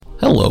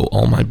Hello,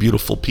 all my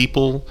beautiful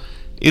people.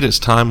 It is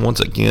time once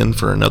again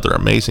for another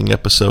amazing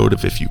episode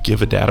of If You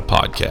Give a Dad a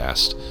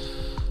Podcast.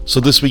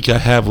 So this week I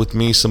have with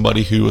me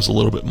somebody who is a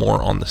little bit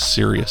more on the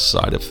serious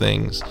side of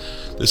things.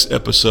 This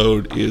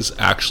episode is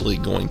actually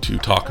going to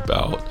talk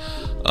about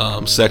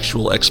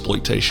sexual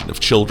exploitation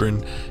of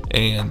children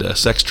and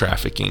sex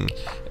trafficking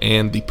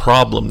and the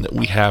problem that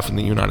we have in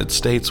the United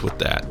States with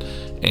that,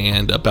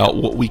 and about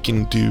what we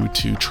can do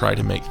to try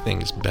to make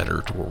things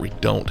better to where we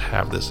don't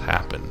have this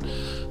happen.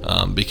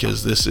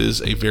 Because this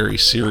is a very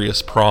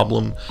serious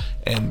problem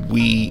and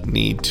we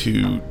need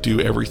to do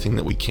everything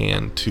that we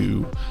can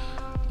to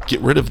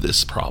get rid of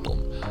this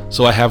problem.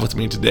 So I have with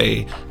me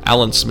today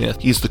Alan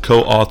Smyth. He's the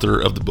co-author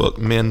of the book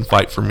Men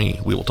Fight for Me.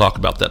 We will talk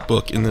about that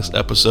book in this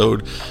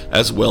episode,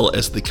 as well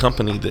as the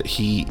company that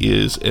he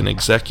is an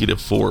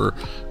executive for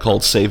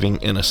called Saving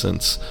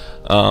Innocence.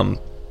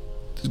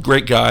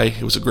 Great guy.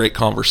 It was a great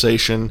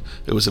conversation.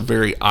 It was a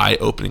very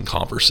eye-opening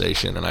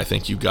conversation, and I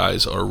think you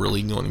guys are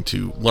really going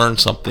to learn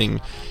something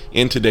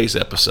in today's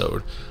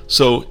episode.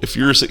 So if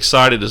you're as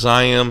excited as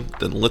I am,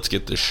 then let's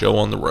get this show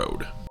on the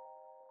road.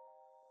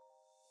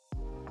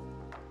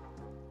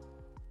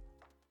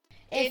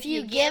 If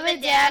You Give a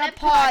Dad a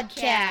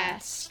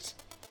Podcast.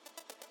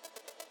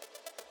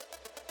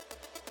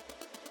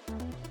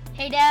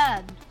 Hey,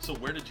 Dad. So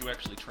where did you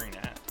actually train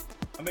at?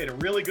 I made a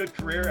really good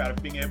career out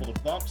of being able to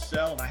bump,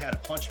 sell, and I had a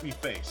punch me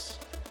face.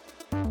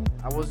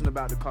 I wasn't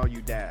about to call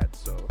you dad,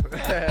 so.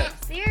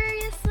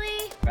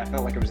 Seriously? I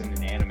felt like it was in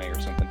an anime or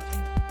something.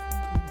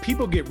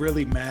 People get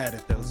really mad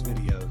at those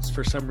videos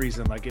for some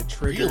reason. Like it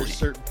triggers Really?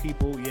 certain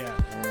people.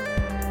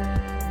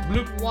 Yeah.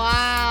 Bloop.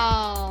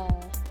 Wow.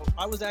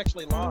 I was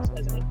actually lost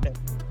as an infant,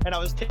 and I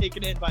was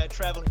taken in by a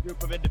traveling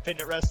group of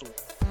independent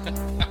wrestlers. I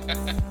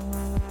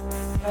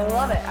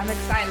love it. I'm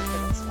excited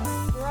for this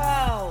one.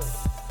 Bro.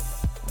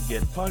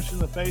 Get punched in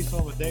the face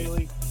on the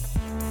daily.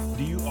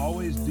 Do you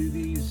always do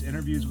these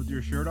interviews with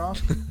your shirt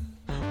off?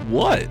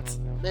 What?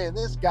 Man,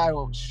 this guy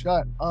won't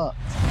shut up.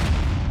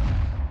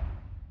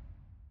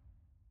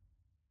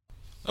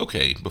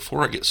 Okay,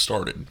 before I get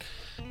started,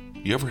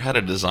 you ever had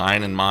a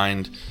design in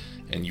mind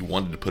and you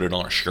wanted to put it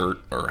on a shirt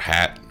or a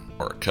hat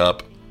or a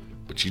cup,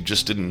 but you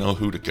just didn't know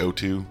who to go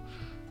to?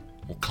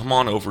 Well, come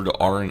on over to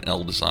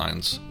R&L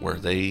Designs, where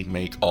they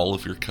make all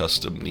of your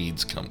custom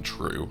needs come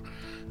true.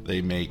 They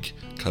make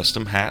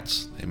custom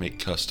hats, they make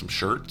custom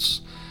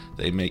shirts,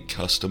 they make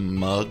custom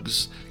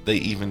mugs, they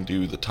even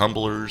do the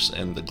tumblers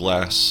and the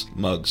glass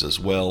mugs as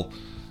well.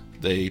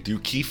 They do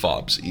key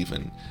fobs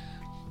even.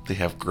 They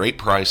have great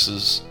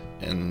prices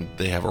and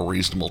they have a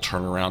reasonable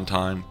turnaround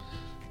time.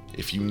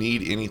 If you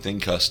need anything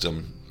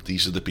custom,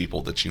 these are the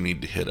people that you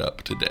need to hit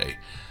up today.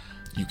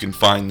 You can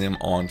find them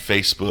on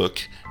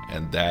Facebook,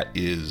 and that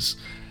is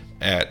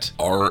at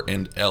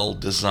R&L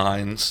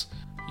Designs.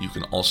 You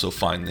can also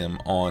find them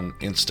on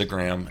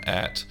Instagram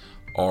at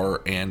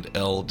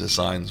R&L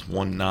Designs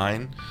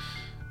 19.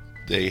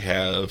 They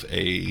have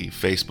a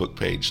Facebook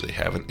page. They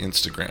have an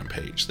Instagram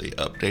page. They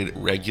update it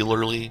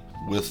regularly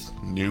with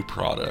new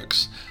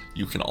products.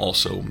 You can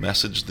also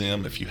message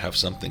them if you have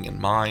something in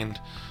mind.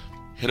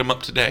 Hit them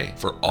up today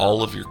for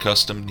all of your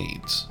custom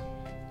needs.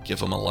 Give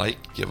them a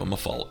like, give them a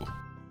follow.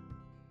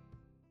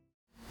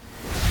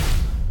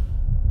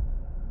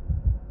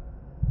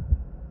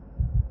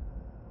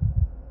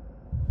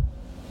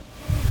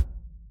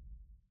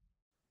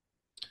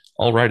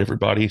 All right,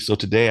 everybody. So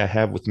today I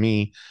have with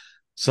me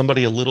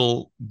somebody a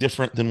little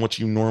different than what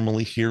you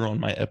normally hear on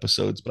my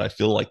episodes, but I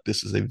feel like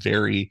this is a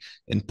very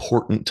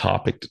important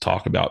topic to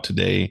talk about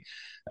today,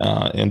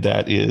 and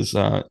that is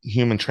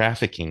human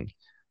trafficking.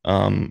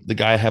 The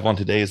guy I have on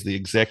today is the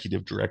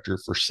executive director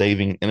for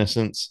Saving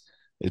Innocence.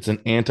 It's an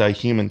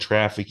anti-human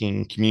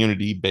trafficking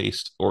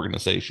community-based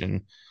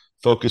organization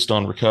focused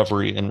on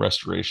recovery and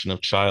restoration of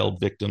child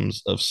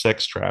victims of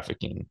sex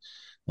trafficking.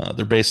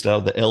 They're based out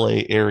of the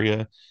LA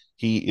area.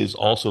 He is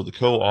also the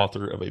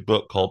co-author of a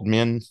book called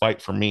Men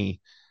Fight for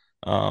Me.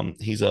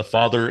 He's a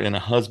father and a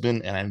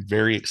husband, and I'm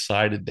very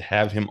excited to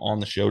have him on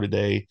the show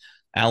today.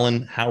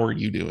 Alan, how are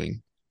you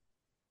doing?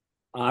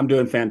 I'm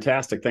doing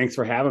fantastic. Thanks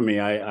for having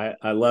me.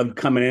 I love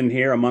coming in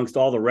here amongst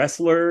all the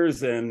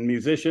wrestlers and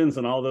musicians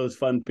and all those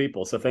fun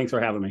people. So thanks for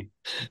having me.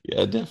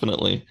 Yeah,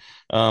 definitely.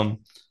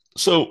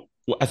 So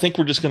I think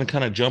we're just going to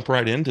kind of jump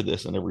right into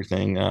this and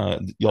everything.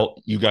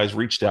 You guys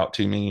reached out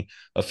to me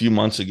a few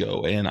months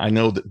ago, and I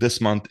know that this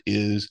month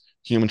is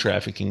Human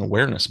Trafficking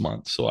Awareness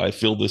Month. So I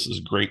feel this is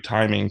great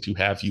timing to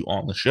have you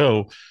on the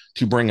show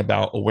to bring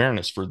about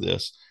awareness for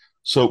this.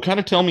 So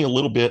kind of tell me a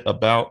little bit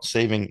about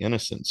Saving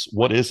Innocence.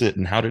 What is it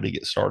and how did it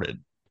get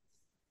started?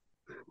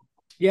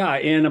 Yeah,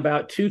 in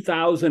about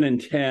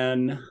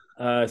 2010,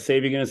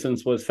 Saving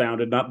Innocence was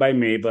founded, not by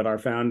me, but our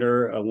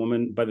founder, a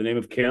woman by the name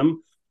of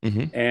Kim.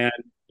 Mm-hmm. And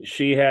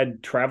she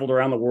had traveled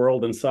around the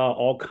world and saw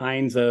all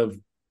kinds of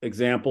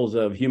examples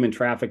of human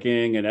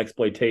trafficking and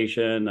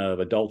exploitation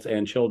of adults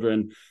and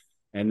children.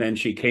 And then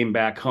she came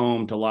back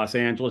home to Los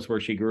Angeles,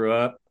 where she grew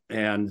up,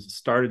 and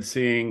started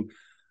seeing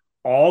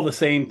all the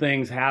same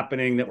things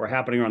happening that were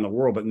happening around the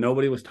world, but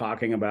nobody was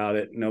talking about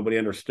it. Nobody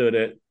understood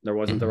it. There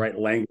wasn't the right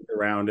language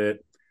around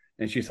it.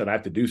 And she said, I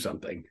have to do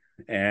something.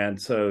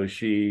 And so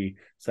she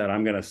said,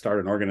 I'm going to start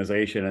an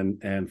organization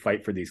and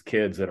fight for these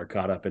kids that are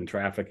caught up in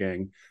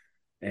trafficking,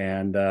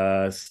 and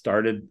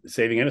started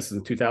Saving Innocence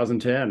in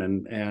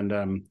 2010.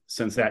 And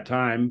since that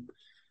time,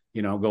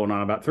 going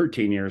on about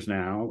 13 years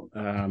now,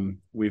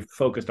 we've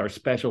focused. Our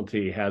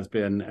specialty has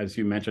been, as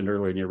you mentioned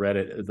earlier and you read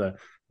it, the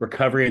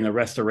recovery and the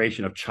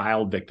restoration of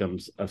child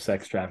victims of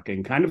sex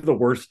trafficking, kind of the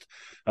worst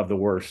of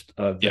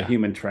the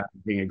human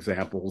trafficking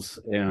examples.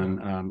 And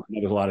I know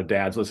there's a lot of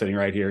dads listening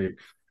right here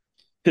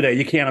today.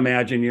 You can't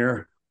imagine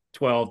your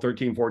 12,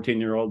 13,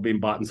 14-year-old being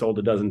bought and sold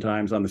a dozen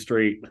times on the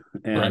street.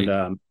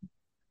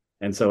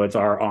 And so it's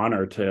our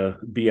honor to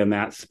be in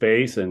that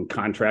space, and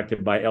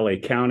contracted by LA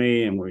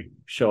County. And we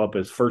show up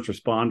as first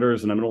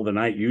responders in the middle of the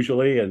night,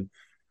 usually, and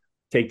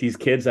take these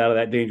kids out of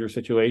that dangerous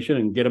situation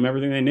and get them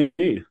everything they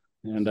need.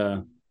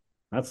 And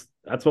that's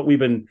what we've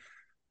been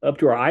up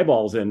to our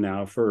eyeballs in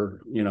now for,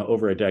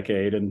 over a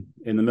decade. And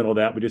in the middle of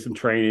that, we do some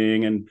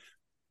training, and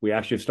we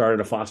actually started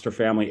a foster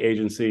family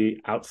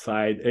agency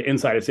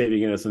inside of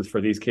Saving Innocence for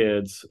these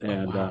kids,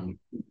 and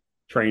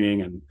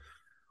training and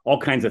all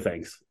kinds of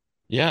things.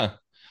 Yeah.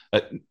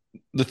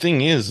 The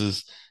thing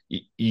is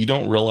you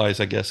don't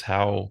realize, I guess,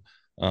 how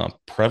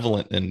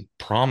prevalent and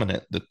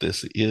prominent that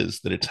this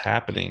is, that it's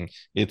happening.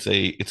 It's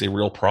a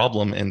real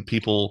problem, and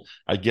people,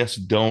 I guess,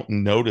 don't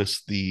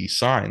notice the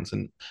signs.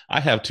 And I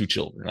have two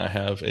children. I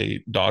have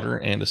a daughter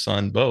and a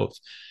son, both.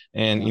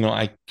 And,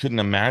 I couldn't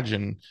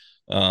imagine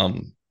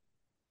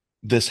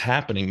this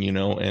happening,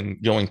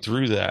 and going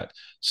through that.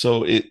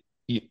 So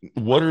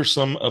what are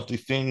some of the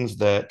things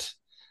that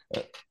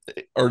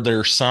are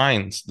there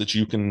signs that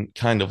you can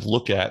kind of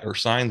look at, or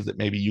signs that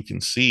maybe you can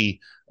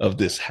see of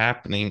this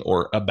happening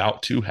or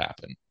about to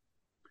happen?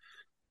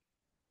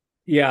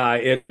 Yeah,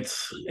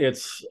 it's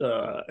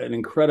an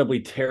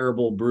incredibly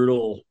terrible,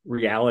 brutal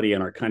reality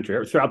in our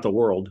country, throughout the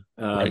world.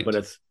 But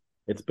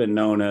it's been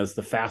known as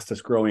the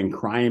fastest growing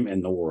crime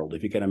in the world,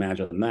 if you can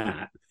imagine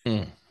that.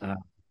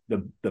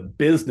 The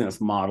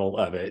business model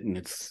of it, and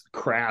it's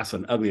crass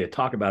and ugly to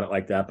talk about it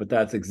like that, but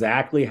that's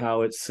exactly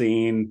how it's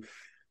seen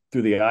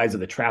through the eyes of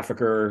the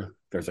trafficker.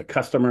 There's a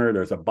customer,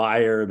 there's a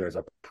buyer, there's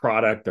a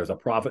product, there's a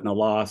profit and a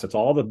loss. It's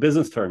all the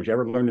business terms you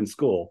ever learned in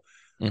school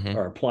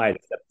are applied.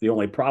 Except the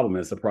only problem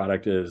is the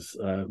product is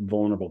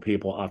vulnerable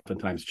people,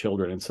 oftentimes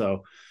children. And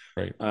so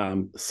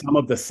some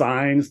of the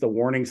signs, the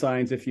warning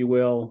signs, if you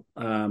will,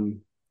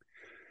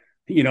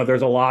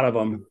 there's a lot of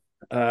them.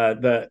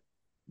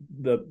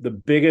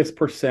 The biggest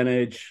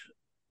percentage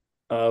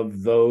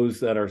of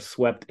those that are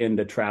swept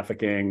into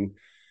trafficking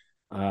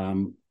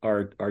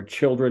are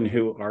children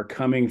who are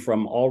coming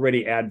from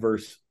already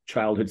adverse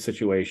childhood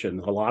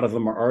situations. A lot of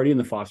them are already in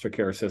the foster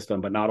care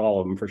system, but not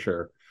all of them for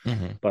sure.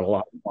 But a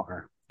lot of them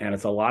are. And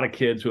it's a lot of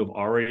kids who have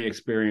already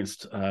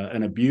experienced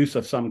an abuse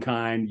of some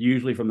kind,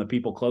 usually from the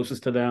people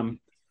closest to them.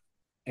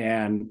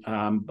 And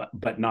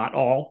but not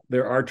all.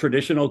 There are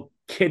traditional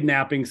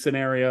kidnapping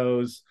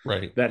scenarios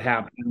that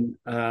happen.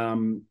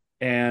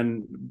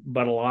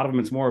 But a lot of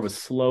them, it's more of a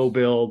slow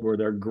build where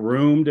they're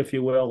groomed, if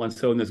you will. And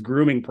so in this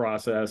grooming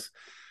process,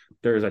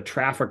 there's a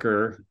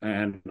trafficker,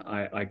 and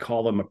I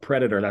call them a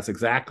predator. That's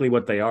exactly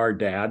what they are,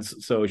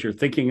 dads. So as you're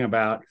thinking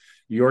about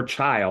your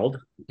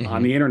child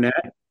on the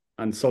internet,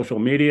 on social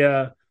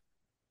media,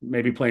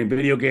 maybe playing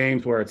video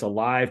games where it's a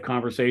live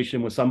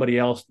conversation with somebody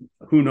else,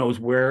 who knows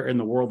where in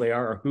the world they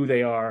are or who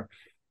they are.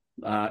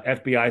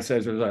 FBI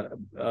says there's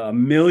a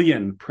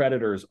million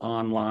predators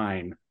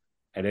online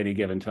at any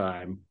given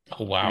time.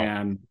 Oh, wow.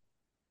 And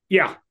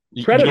yeah,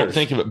 predators. You don't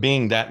think of it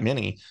being that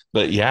many,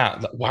 but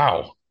yeah,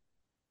 wow.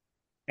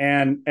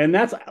 And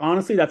that's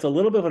honestly, that's a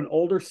little bit of an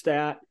older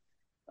stat.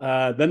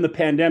 Then the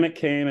pandemic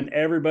came and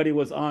everybody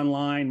was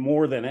online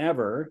more than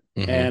ever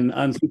and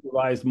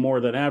unsupervised more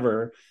than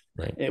ever.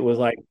 It was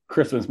like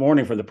Christmas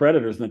morning for the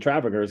predators and the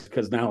traffickers,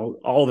 because now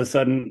all of a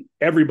sudden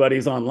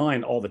everybody's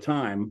online all the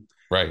time.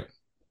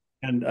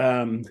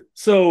 And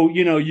so,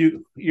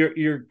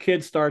 your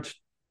kid starts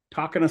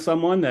talking to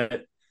someone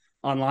that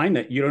online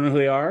that you don't know who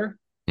they are.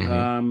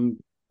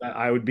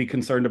 I would be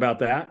concerned about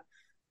that.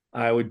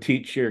 I would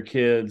teach your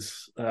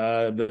kids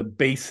the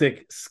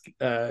basic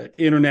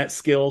internet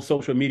skills,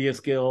 social media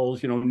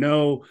skills,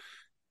 no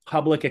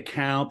public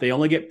account. They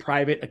only get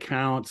private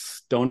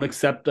accounts. Don't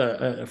accept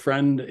a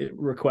friend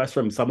request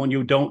from someone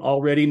you don't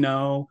already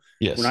know.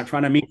 We're not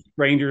trying to meet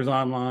strangers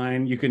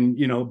online. You can,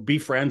 be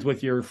friends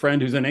with your friend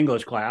who's in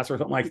English class or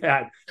something like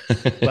that.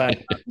 But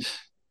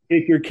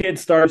if your kid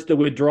starts to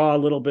withdraw a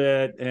little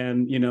bit,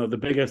 and, the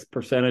biggest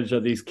percentage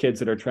of these kids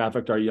that are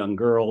trafficked are young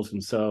girls.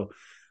 And so,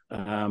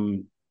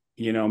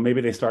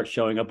 maybe they start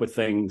showing up with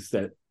things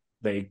that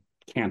they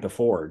can't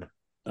afford.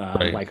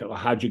 Like,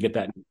 how'd you get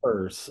that in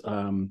purse?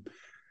 A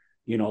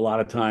lot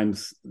of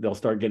times they'll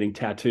start getting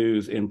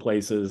tattoos in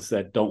places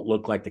that don't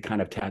look like the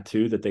kind of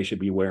tattoo that they should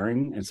be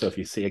wearing. And so if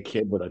you see a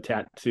kid with a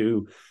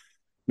tattoo,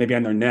 maybe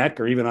on their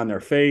neck or even on their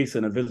face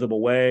in a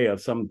visible way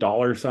of some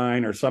dollar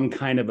sign or some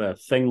kind of a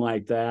thing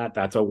like that.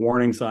 That's a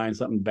warning sign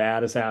something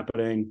bad is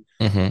happening.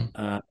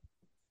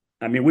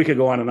 I mean, we could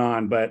go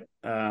on, but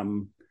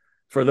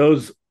for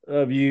those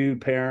of you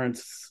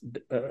parents,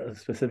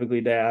 specifically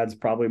dads,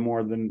 probably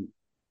more than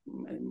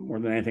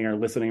anything are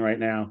listening right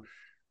now,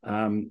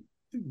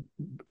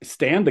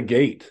 stand the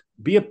gate,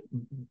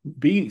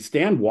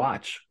 stand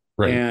watch.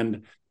 Right.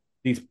 And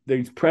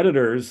these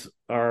predators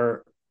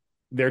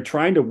they're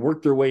trying to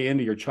work their way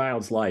into your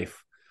child's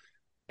life.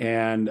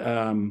 And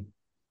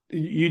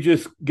you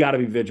just got to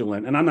be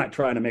vigilant. And I'm not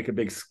trying to make a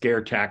big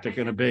scare tactic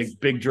and a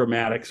big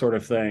dramatic sort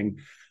of thing,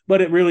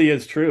 but it really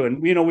is true.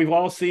 And, you know, we've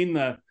all seen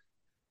the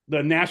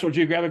National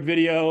Geographic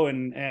video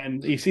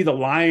and you see the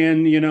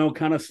lion, you know,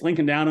 kind of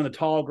slinking down in the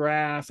tall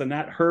grass and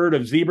that herd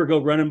of zebra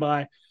go running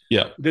by.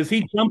 Yeah. Does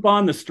he jump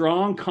on the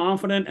strong,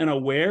 confident, and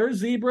aware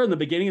zebra in the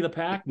beginning of the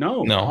pack?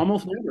 No.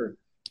 Almost never.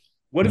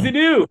 What does he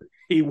do?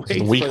 He waits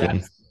for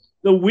that.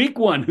 The weak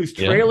one who's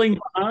trailing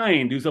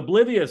behind, who's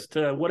oblivious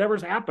to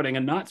whatever's happening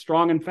and not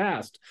strong and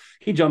fast.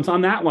 He jumps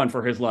on that one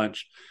for his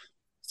lunch.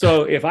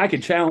 So if I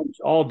could challenge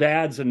all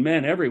dads and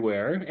men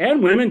everywhere,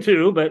 and women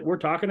too, but we're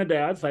talking to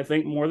dads, I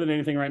think, more than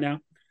anything right now.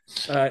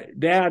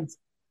 Dads,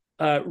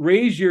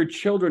 raise your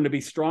children to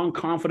be strong,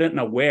 confident, and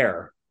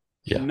aware,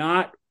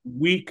 not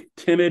weak,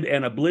 timid,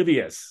 and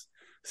oblivious.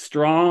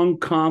 Strong,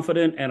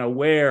 confident, and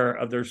aware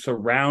of their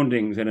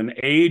surroundings in an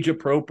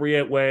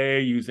age-appropriate way,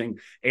 using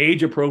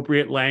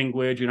age-appropriate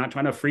language. You're not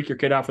trying to freak your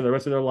kid out for the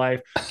rest of their life,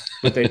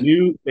 but they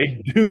do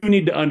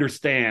need to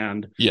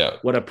understand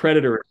what a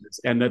predator is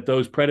and that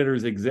those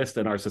predators exist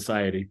in our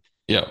society.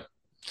 Yeah.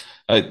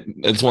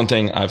 It's one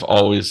thing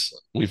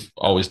we've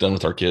always done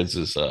with our kids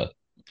is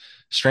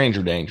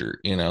stranger danger.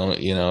 You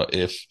know,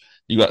 if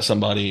you got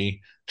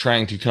somebody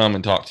trying to come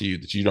and talk to you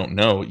that you don't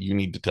know, you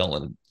need to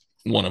tell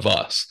one of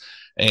us.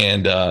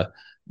 And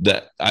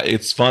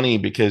it's funny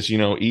because, you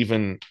know,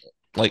 even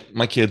like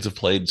my kids have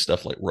played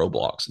stuff like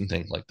Roblox and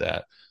things like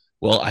that.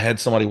 Well, I had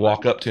somebody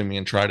walk up to me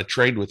and try to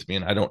trade with me,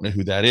 and I don't know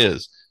who that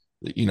is.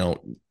 You know,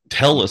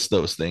 tell us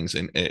those things.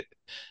 And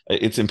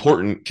it's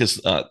important because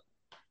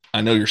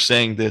I know you're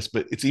saying this,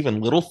 but it's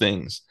even little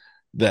things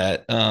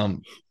that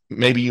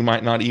maybe you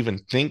might not even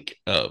think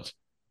of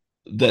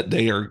that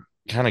they are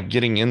kind of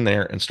getting in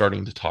there and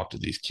starting to talk to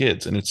these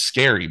kids. And it's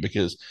scary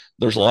because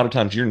there's a lot of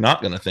times you're not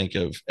going to think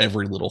of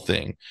every little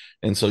thing.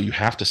 And so you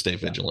have to stay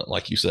vigilant,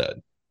 like you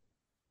said.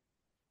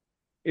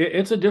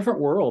 It's a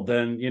different world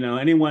than, you know,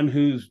 anyone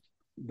who's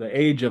the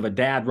age of a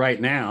dad right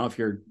now. If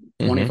you're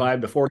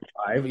 25 to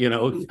 45, you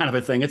know, kind of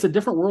a thing. It's a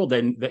different world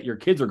than that your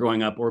kids are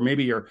growing up, or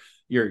maybe you're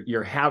going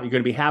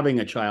to be having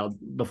a child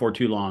before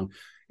too long.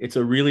 It's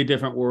a really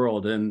different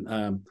world.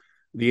 And,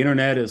 the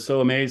internet is so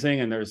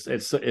amazing, and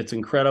it's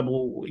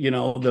incredible, you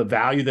know, the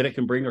value that it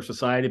can bring to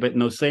society. But in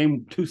those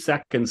same 2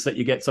 seconds that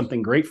you get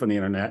something great from the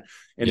internet,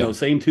 in those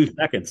same 2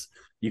 seconds,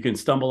 you can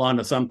stumble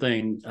onto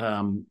something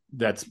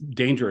that's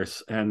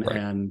dangerous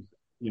and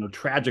you know,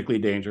 tragically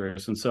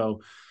dangerous. And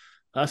so,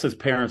 us as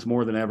parents,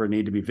 more than ever,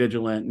 need to be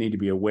vigilant, need to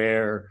be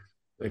aware.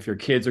 If your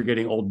kids are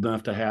getting old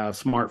enough to have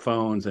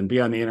smartphones and be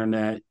on the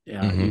internet,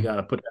 you got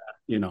to put that,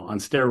 you know, on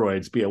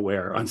steroids. Be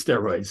aware on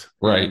steroids,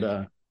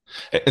 right?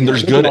 And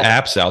there's good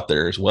apps out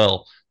there as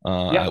well.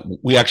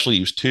 We actually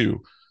use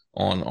 2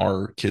 on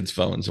our kids'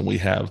 phones, and we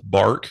have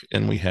Bark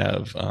and we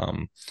have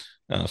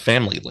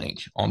Family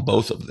Link on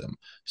both of them.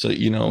 So,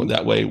 you know,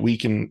 that way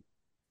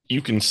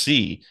you can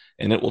see,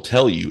 and it will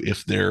tell you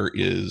if there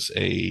is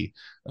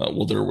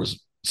there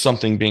was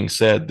something being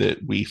said that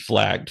we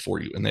flagged for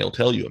you, and they'll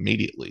tell you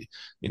immediately,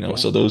 you know,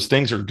 so those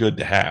things are good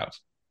to have.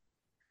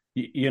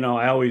 You know,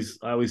 I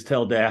always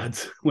tell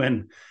dads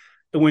when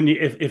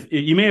if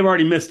you may have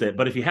already missed it,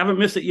 but if you haven't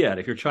missed it yet,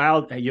 if your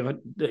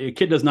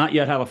kid does not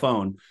yet have a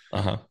phone,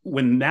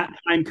 when that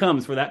time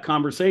comes for that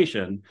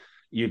conversation,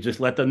 you just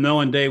let them know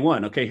on day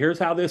one. Okay, here's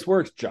how this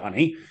works,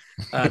 Johnny.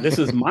 This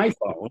is my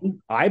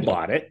phone. I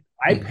bought it.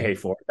 I pay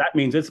for it. That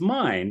means it's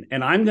mine,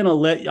 and I'm gonna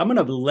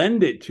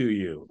lend it to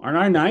you. Aren't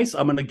I nice?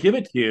 I'm gonna give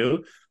it to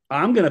you.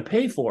 I'm gonna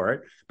pay for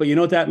it. But you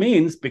know what that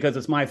means? Because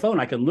it's my phone,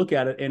 I can look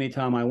at it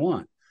anytime I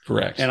want.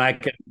 Correct. And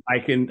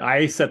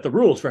I set the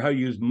rules for how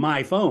you use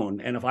my phone.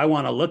 And if I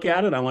want to look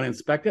at it, I want to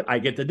inspect it, I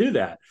get to do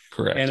that.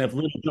 Correct. And if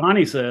little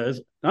Johnny says,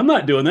 I'm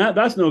not doing that,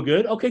 that's no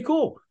good. Okay,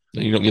 cool.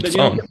 Then you don't get the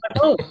phone.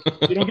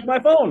 You don't get my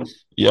phone.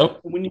 Yep.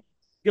 When you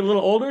get a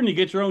little older and you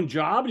get your own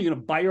job and you're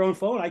going to buy your own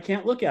phone, I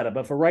can't look at it.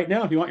 But for right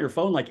now, if you want your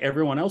phone like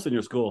everyone else in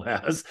your school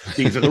has,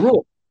 these are the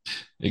rules.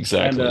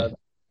 Exactly. And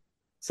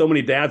so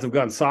many dads have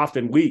gone soft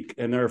and weak,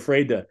 and they're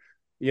afraid to,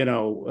 you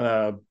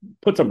know,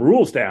 put some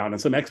rules down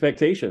and some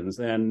expectations.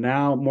 And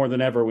now more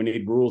than ever, we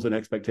need rules and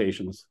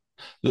expectations.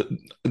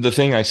 The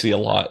thing I see a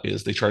lot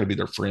is they try to be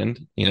their friend,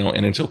 you know,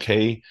 and it's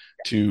okay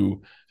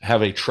to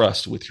have a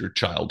trust with your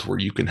child where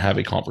you can have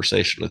a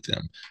conversation with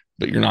them,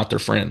 but you're not their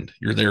friend.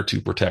 You're there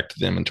to protect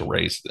them and to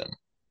raise them.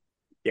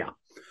 Yeah.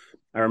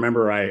 I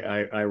remember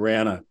I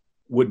ran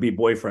would-be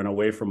boyfriend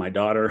away from my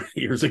daughter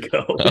years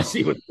ago.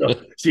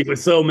 She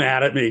was so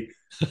mad at me.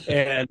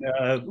 And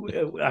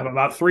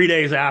about 3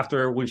 days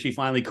after, when she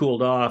finally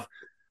cooled off,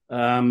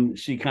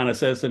 she kind of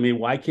says to me,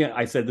 why can't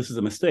I said, this is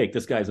a mistake.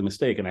 This guy's a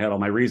mistake. And I had all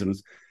my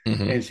reasons.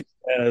 Mm-hmm. And she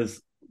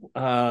says,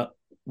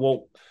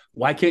 well,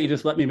 why can't you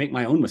just let me make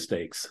my own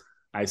mistakes?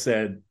 I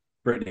said,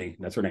 Brittany,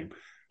 that's her name.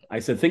 I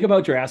said, think about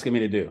what you're asking me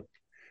to do.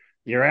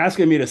 You're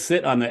asking me to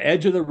sit on the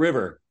edge of the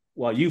river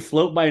while you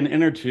float by an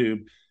inner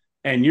tube,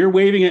 and you're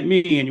waving at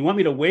me, and you want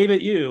me to wave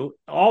at you.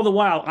 All the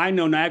while, I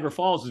know Niagara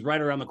Falls is right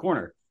around the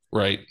corner.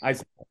 Right.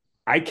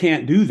 I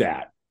can't do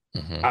that.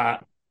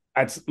 Mm-hmm.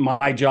 That's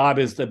my job,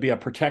 is to be a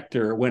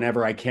protector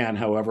whenever I can,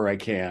 however I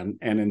can.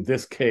 And in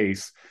this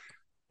case,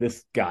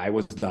 this guy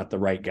was not the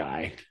right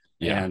guy.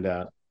 Yeah.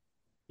 And,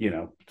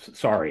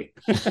 sorry.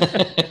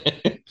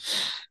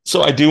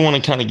 So I do want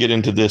to kind of get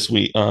into this.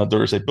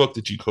 There's a book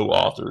that you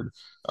co-authored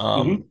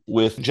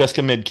with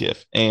Jessica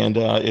Midkiff, and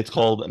it's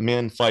called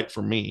Men Fight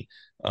for Me.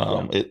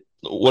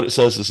 What it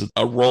says is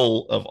a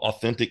role of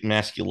authentic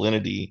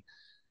masculinity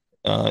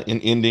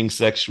in ending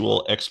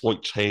sexual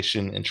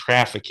exploitation and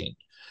trafficking.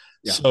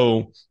 Yeah.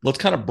 So let's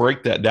kind of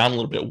break that down a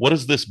little bit. What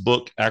does this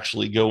book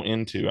actually go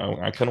into?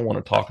 I kind of want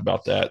to talk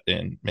about that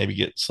and maybe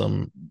get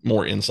some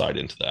more insight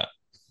into that.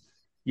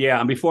 Yeah,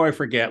 and before I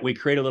forget, we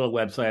create a little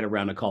website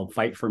around it called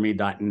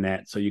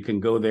fightforme.net. So you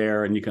can go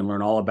there and you can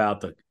learn all about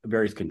the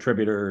various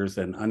contributors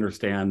and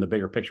understand the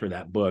bigger picture of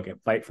that book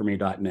at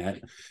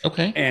fightforme.net.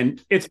 Okay.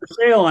 And it's for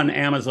sale on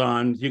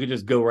Amazon. You can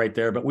just go right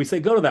there. But we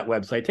say go to that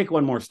website, take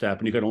one more step,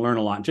 and you're going to learn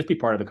a lot and just be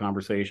part of the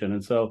conversation.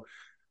 And so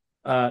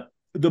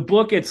the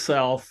book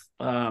itself,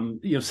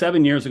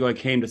 7 years ago, I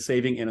came to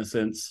Saving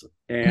Innocence.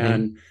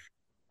 And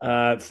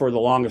for the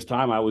longest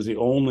time, I was the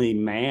only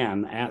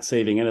man at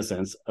Saving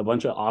Innocence, a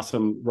bunch of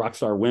awesome rock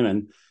star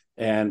women,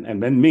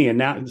 and then me. And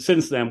now,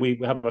 since then, we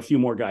have a few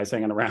more guys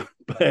hanging around,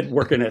 but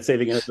working at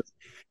Saving Innocence.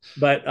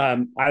 But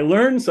I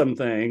learned some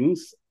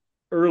things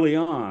early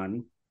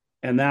on,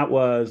 and that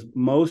was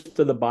most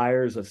of the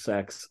buyers of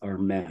sex are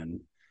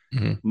men.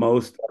 Mm-hmm.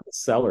 Most of the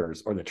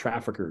sellers or the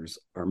traffickers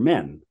are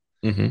men.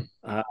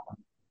 Mm-hmm.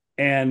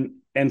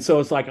 And so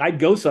it's like I'd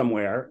go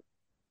somewhere,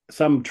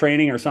 some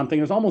training or something,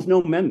 there's almost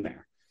no men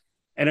there.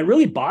 And it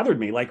really bothered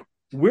me. Like,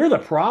 we're the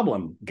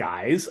problem,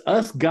 guys.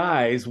 Us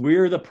guys,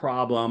 we're the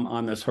problem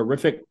on this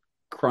horrific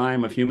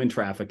crime of human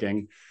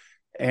trafficking.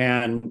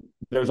 And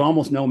there's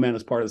almost no men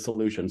as part of the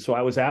solution. So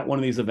I was at one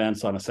of these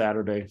events on a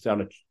Saturday,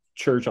 down at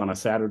church on a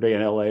Saturday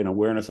in LA, an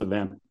awareness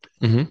event.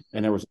 Mm-hmm.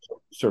 And there was a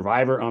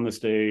survivor on the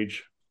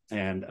stage.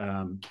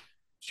 And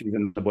she's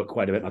in the book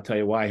quite a bit. And I'll tell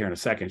you why here in a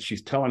second.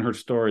 She's telling her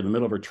story in the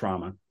middle of her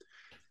trauma.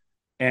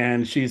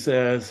 And she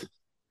says,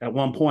 at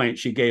one point,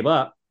 she gave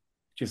up.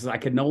 She says, I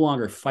could no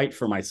longer fight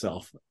for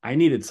myself. I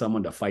needed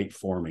someone to fight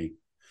for me.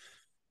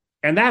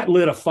 And that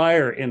lit a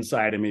fire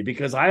inside of me,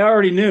 because I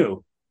already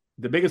knew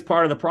the biggest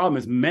part of the problem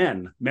is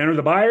men. Men are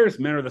the buyers,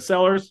 men are the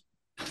sellers.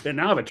 Then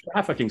now I have a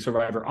trafficking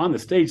survivor on the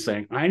stage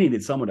saying, I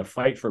needed someone to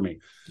fight for me.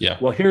 Yeah.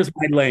 Well, here's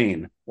my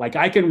lane. Like,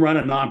 I can run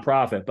a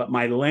nonprofit, but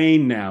my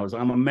lane now is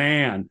I'm a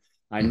man.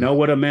 I know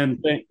what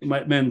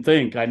men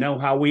think. I know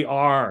how we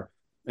are.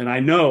 And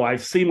I know,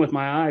 I've seen with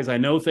my eyes, I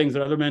know things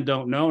that other men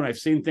don't know, and I've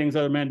seen things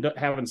other men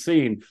haven't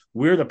seen.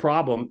 We're the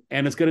problem,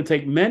 and it's going to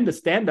take men to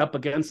stand up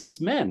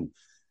against men.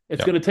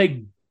 It's going to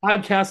take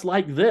podcasts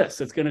like this.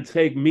 It's going to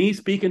take me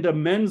speaking to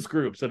men's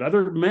groups and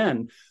other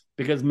men,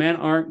 because men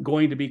aren't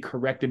going to be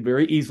corrected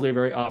very easily,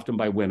 very often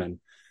by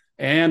women.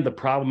 And the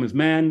problem is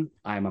men.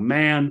 I'm a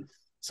man.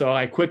 So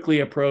I quickly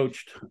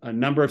approached a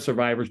number of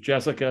survivors.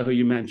 Jessica, who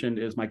you mentioned,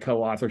 is my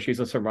co-author. She's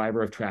a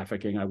survivor of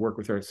trafficking. I work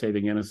with her at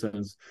Saving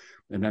Innocence.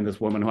 And then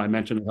this woman who I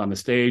mentioned is on the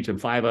stage, and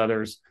 5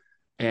 others.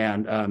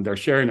 And they're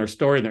sharing their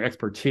story and their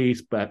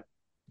expertise. But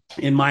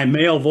in my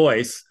male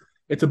voice,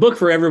 it's a book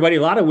for everybody.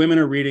 A lot of women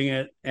are reading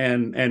it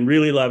and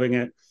really loving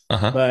it.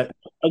 Uh-huh. But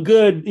a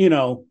good,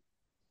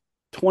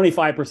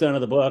 25% of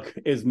the book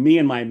is me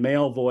in my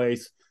male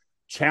voice,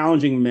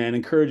 challenging men,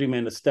 encouraging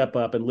men to step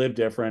up and live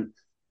different.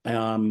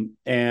 And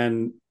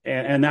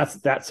that's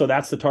that. So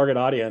that's the target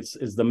audience,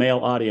 is the male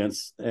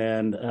audience.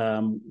 And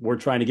we're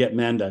trying to get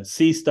men to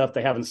see stuff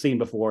they haven't seen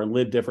before and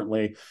live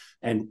differently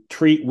and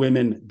treat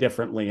women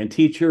differently, and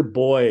teach your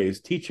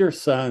boys, teach your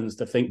sons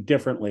to think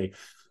differently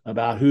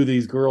about who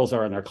these girls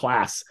are in their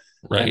class,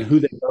 right, and who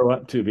they grow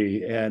up to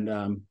be. And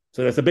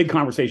so there's a big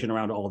conversation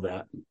around all of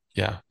that.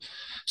 Yeah.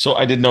 So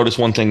I did notice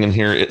one thing in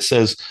here. It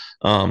says,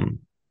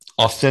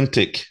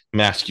 authentic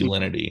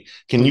masculinity.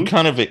 Can you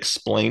kind of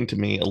explain to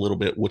me a little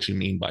bit what you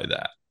mean by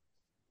that?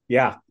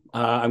 Yeah,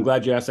 I'm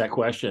glad you asked that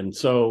question.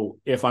 So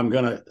if I'm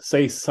going to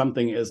say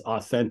something is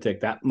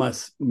authentic, that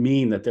must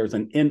mean that there's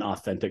an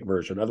inauthentic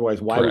version.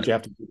 Otherwise, why would you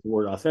have to use the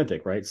word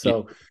authentic, right?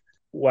 So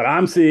what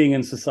I'm seeing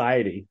in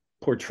society,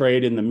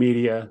 portrayed in the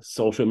media,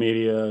 social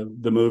media,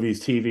 the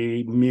movies,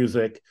 TV,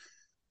 music,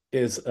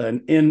 is an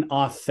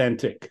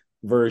inauthentic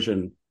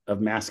version of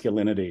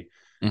masculinity.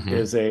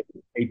 Is a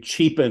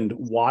cheapened,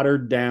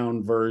 watered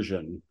down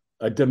version,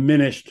 a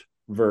diminished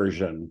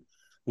version,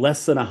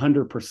 less than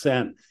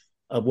 100%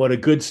 of what a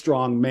good,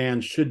 strong man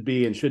should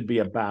be and should be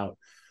about.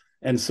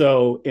 And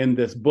so in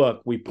this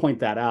book, we point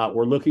that out.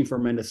 We're looking for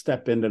men to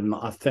step into an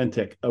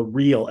authentic, a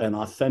real and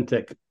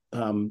authentic,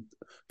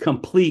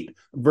 complete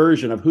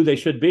version of who they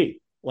should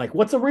be. Like,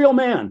 what's a real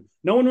man?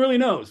 No one really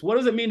knows. What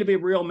does it mean to be a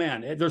real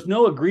man? There's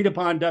no agreed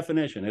upon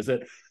definition. Is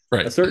it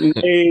a certain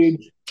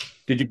age?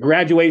 Did you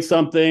graduate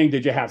something?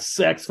 Did you have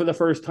sex for the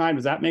first time?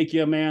 Does that make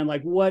you a man?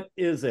 Like, what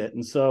is it?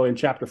 And so in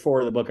chapter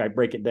 4 of the book, I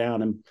break it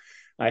down, and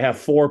I have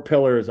 4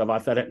 pillars of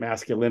authentic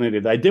masculinity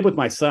that I did with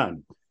my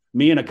son.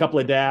 Me and a couple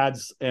of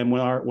dads, and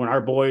when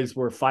our boys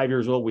were 5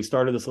 years old, we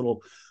started this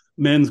little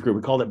men's group.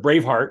 We called it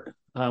Braveheart,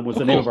 was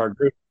the name of our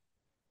group.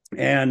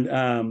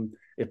 And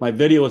if my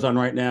video was on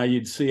right now,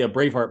 you'd see a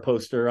Braveheart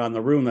poster on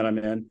the room that I'm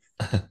in.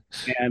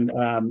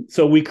 And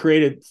so we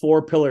created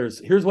 4 pillars.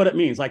 Here's what it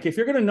means. Like, if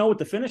you're going to know what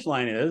the finish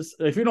line is,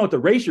 if you know what the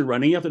race you're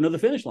running, you have to know the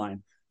finish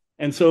line.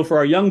 And so for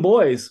our young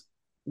boys,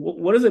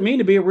 what does it mean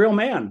to be a real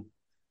man?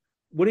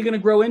 What are you going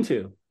to grow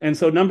into? And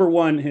so number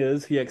 1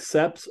 is he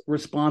accepts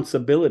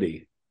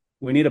responsibility.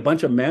 We need a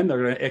bunch of men that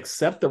are going to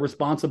accept the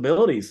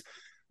responsibilities,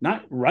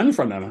 not run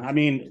from them. I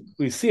mean,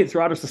 we see it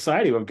throughout our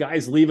society. We have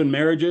guys leaving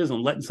marriages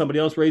and letting somebody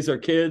else raise their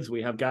kids.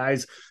 We have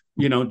guys,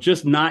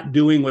 just not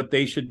doing what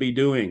they should be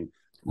doing.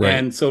 Right.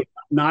 And so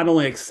not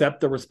only accept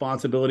the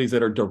responsibilities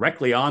that are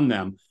directly on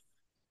them,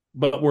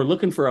 but we're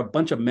looking for a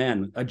bunch of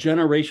men, a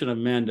generation of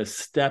men to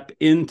step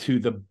into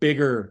the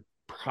bigger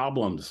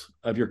problems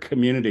of your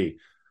community,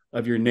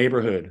 of your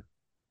neighborhood,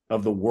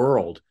 of the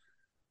world.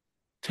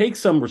 Take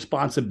some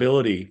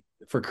responsibility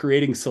for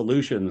creating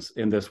solutions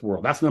in this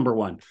world. That's number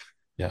 1.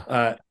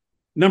 Yeah.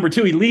 Number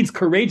 2, he leads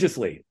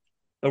courageously.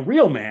 A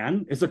real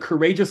man is a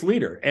courageous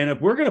leader. And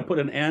if we're going to put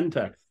an end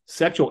to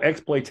sexual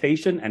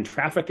exploitation and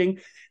trafficking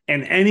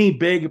and any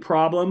big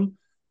problem,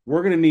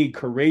 we're going to need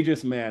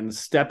courageous men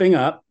stepping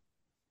up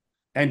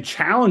and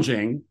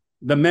challenging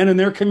the men in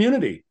their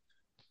community.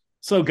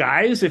 So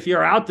guys, if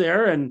you're out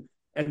there and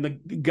the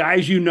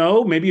guys maybe you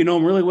know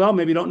them really well,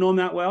 maybe you don't know them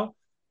that well,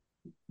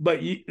 but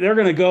they're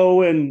going to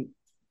go and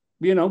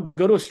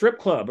go to a strip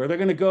club, or they're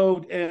going to go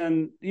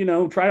and,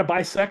 try to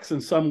buy sex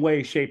in some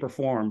way, shape, or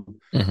form.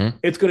 Mm-hmm.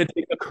 It's going to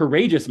take a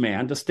courageous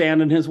man to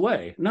stand in his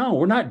way. No,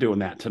 we're not doing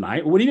that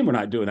tonight. What do you mean we're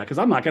not doing that? Because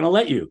I'm not going to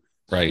let you.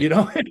 Right.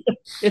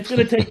 It's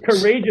going to take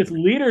courageous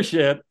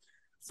leadership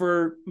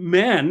for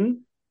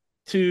men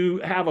to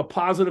have a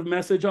positive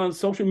message on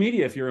social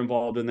media if you're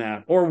involved in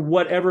that, or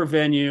whatever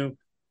venue.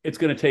 It's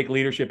going to take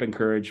leadership and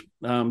courage.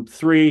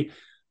 3,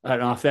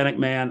 an authentic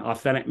man,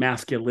 authentic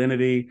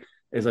masculinity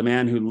is a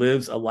man who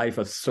lives a life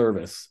of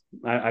service.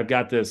 I've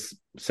got this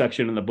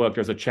section in the book.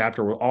 There's a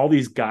chapter where all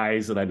these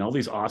guys that I know,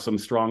 these awesome,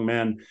 strong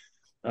men,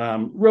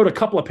 wrote a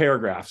couple of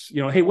paragraphs.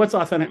 Hey, what's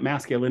authentic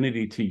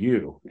masculinity to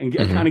you? And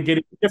kind of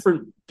getting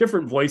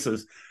different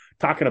voices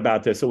talking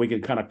about this, so we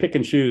can kind of pick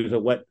and choose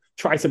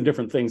try some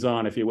different things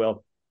on, if you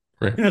will.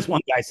 Right. And this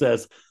one guy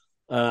says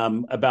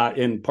about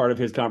in part of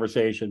his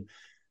conversation,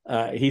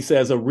 he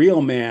says a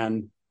real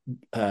man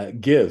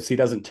gives, he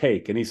doesn't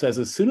take. And he says,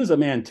 as soon as a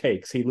man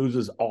takes, he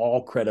loses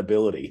all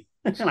credibility.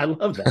 And I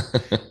love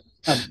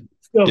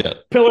that.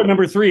 Pillar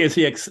number 3 is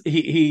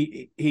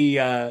he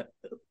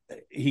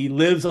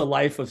lives a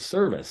life of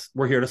service.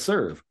 We're here to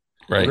serve.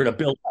 Right. We're here to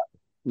build up,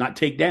 not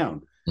take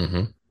down.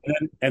 Mm-hmm.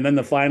 And then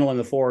the final and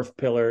the 4th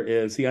pillar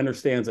is he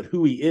understands that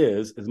who he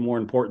is more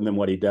important than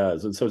what he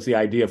does. And so it's the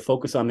idea of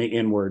focus on the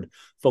inward,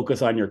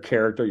 focus on your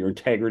character, your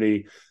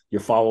integrity, your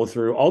follow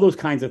through, all those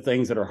kinds of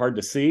things that are hard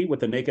to see with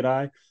the naked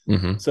eye.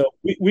 Mm-hmm. So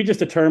we just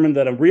determined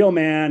that a real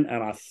man,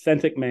 an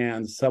authentic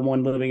man,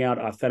 someone living out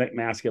authentic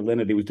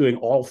masculinity, was doing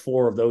all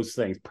 4 of those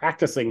things,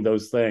 practicing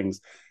those things.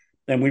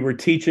 And we were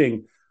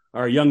teaching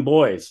our young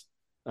boys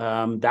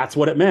that's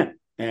what it meant.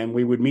 And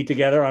we would meet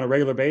together on a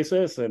regular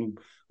basis and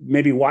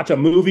maybe watch a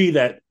movie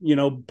that,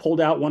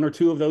 pulled out 1 or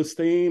 2 of those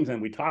themes,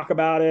 and we talk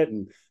about it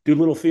and do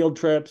little field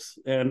trips.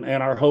 And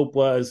our hope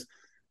was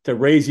to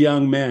raise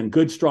young men,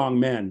 good, strong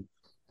men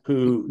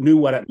who knew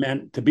what it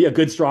meant to be a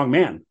good, strong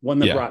man, one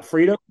that brought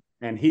freedom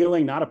and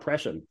healing, not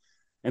oppression.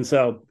 And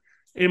so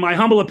in my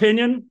humble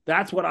opinion,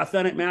 that's what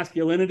authentic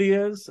masculinity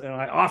is. And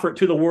I offer it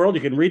to the world.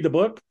 You can read the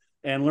book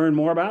and learn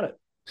more about it.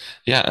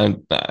 Yeah.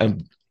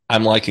 And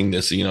I'm liking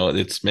this,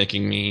 it's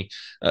making me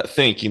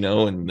think,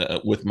 and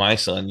with my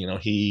son,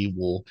 he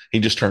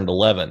just turned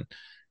 11,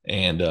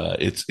 and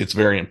it's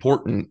very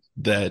important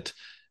that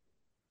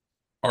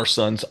our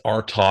sons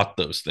are taught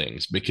those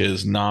things,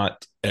 because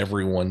not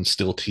everyone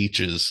still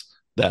teaches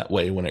that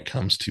way when it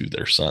comes to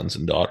their sons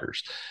and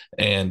daughters.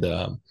 And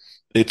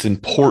it's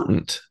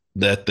important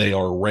that they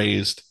are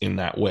raised in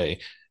that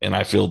way. And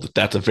I feel that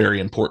that's a very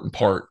important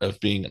part of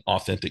being an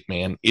authentic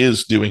man,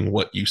 is doing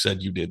what you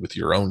said you did with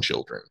your own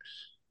children.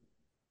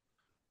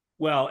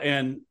 Well,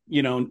 and,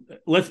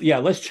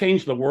 let's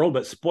change the world.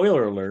 But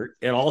spoiler alert,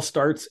 it all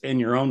starts in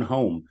your own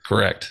home.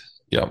 Correct.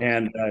 Yeah.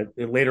 And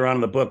later on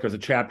in the book, there's a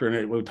chapter in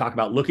it we talk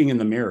about looking in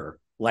the mirror.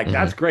 Like,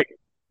 that's great.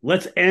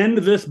 Let's end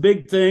this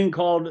big thing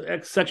called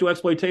sexual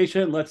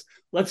exploitation.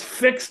 Let's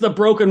fix the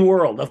broken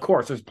world. Of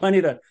course, there's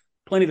plenty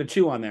to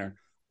chew on there,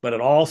 but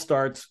it all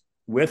starts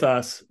with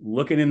us,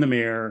 looking in the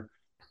mirror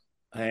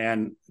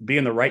and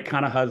being the right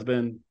kind of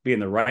husband, being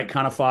the right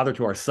kind of father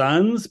to our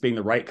sons, being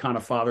the right kind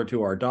of father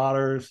to our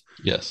daughters,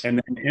 Yes.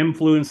 and then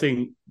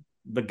influencing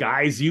the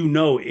guys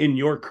in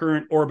your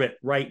current orbit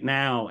right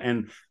now,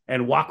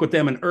 and walk with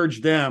them and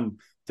urge them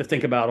to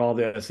think about all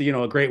this.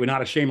 Great, we're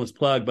not a shameless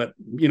plug, but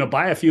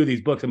buy a few of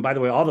these books. And by the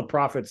way, all the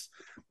profits,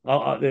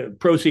 the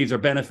proceeds are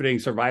benefiting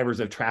survivors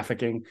of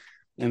trafficking.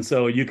 And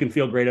so you can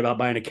feel great about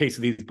buying a case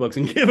of these books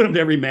and giving them to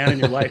every man in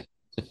your life.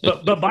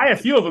 But buy a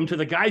few of them to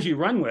the guys you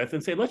run with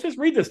and say, let's just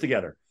read this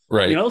together.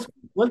 Right.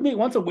 Let's meet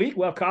once a week.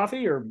 We'll have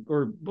coffee or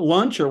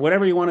lunch or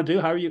whatever you want to do,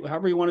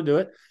 however you want to do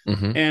it,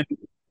 and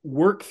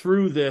work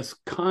through this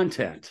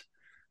content.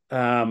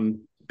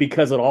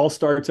 Because it all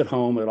starts at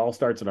home. It all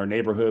starts in our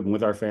neighborhood and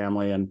with our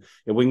family. And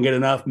if we can get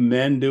enough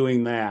men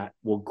doing that,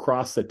 we'll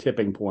cross the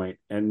tipping point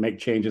and make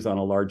changes on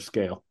a large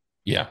scale.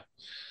 Yeah.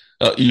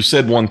 You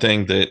said one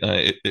thing that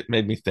it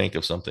made me think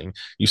of something.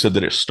 You said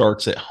that it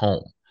starts at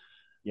home.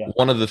 Yeah.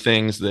 One of the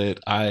things that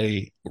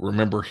I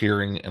remember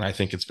hearing, and I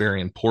think it's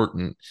very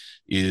important,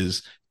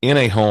 is in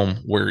a home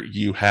where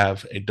you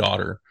have a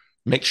daughter,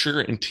 make sure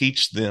and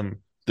teach them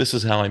this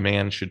is how a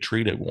man should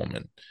treat a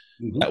woman.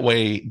 That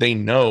way they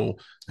know,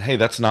 hey,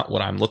 that's not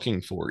what I'm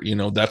looking for.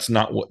 That's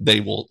not what they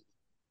will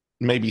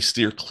maybe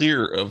steer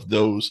clear of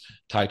those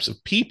types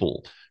of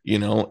people,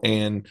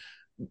 and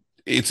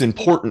it's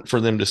important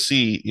for them to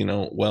see,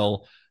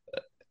 well,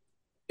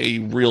 a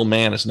real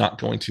man is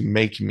not going to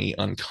make me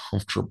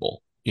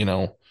uncomfortable,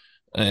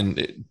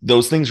 and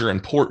those things are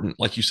important.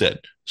 Like you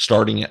said,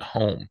 starting at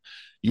home,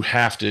 you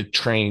have to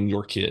train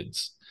your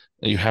kids.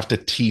 You have to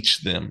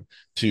teach them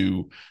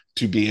to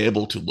be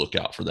able to look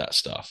out for that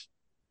stuff.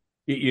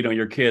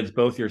 Your kids,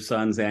 both your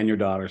sons and your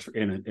daughters,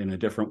 in a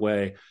different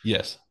way.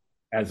 Yes.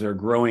 As they're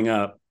growing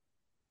up,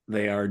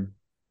 they are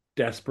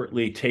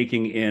desperately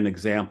taking in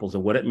examples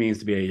of what it means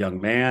to be a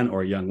young man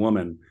or a young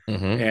woman.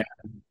 And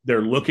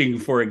they're looking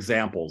for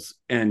examples.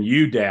 And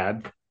you,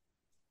 Dad,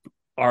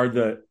 are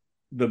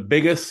the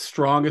biggest,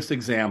 strongest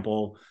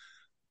example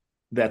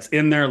that's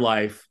in their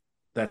life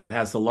that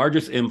has the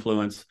largest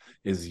influence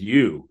is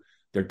you.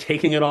 They're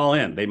taking it all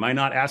in. They might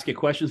not ask you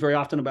questions very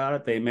often about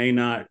it. They may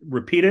not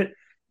repeat it,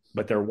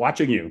 but they're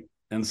watching you.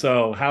 And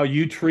so how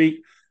you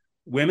treat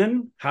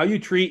women, how you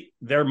treat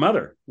their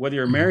mother, whether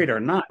you're married or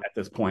not at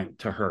this point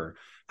to her,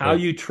 how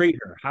you treat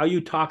her, how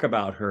you talk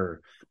about her,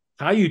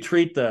 how you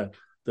treat the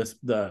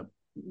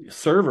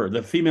server,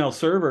 the female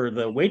server,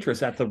 the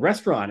waitress at the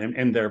restaurant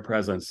in their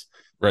presence,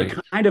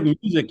 the kind of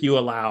music you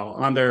allow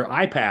on their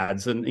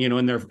iPads and,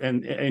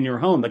 in your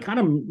home, the kind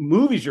of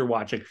movies you're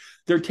watching,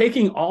 they're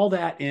taking all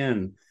that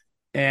in.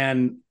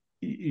 And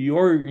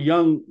your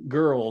young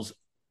girls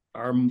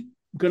are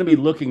going to be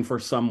looking for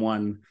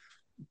someone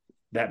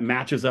that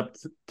matches up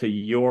to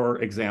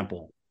your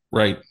example.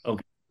 Right.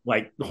 Okay.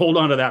 Like, hold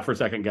on to that for a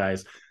second,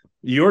 guys.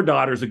 Your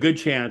daughter's a good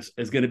chance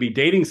is going to be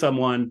dating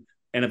someone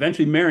and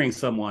eventually marrying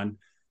someone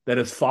that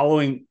is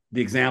following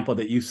the example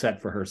that you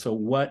set for her. So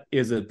what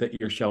is it that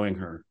you're showing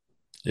her?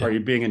 Yeah. Are you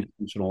being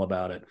intentional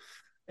about it?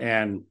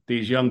 And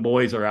these young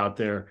boys are out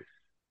there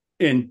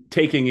and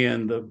taking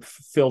in the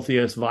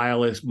filthiest,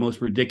 vilest,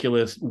 most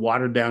ridiculous,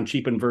 watered down,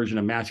 cheapened version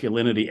of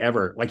masculinity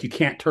ever. Like, you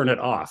can't turn it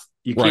off.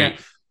 You can't,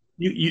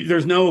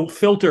 there's no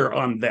filter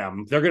on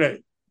them. They're going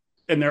to,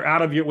 and they're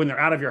out of your, when they're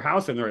out of your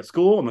house and they're at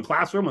school, in the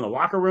classroom, in the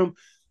locker room.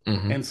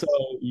 And so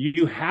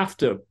you have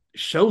to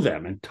show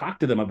them and talk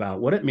to them about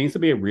what it means to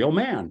be a real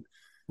man.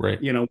 Right.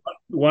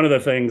 One of the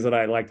things that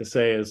I like to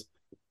say is,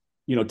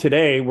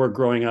 today we're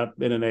growing up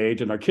in an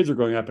age, and our kids are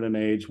growing up in an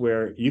age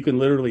where you can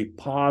literally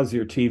pause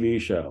your TV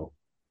show.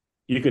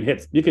 You can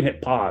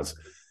hit pause,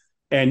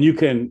 and you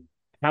can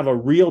have a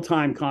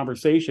real-time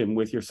conversation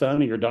with your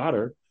son or your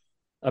daughter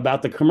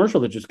about the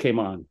commercial that just came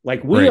on.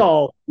 Like, we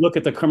all look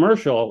at the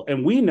commercial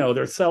and we know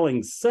they're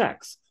selling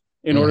sex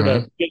in order to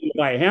get you to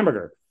buy a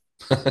hamburger.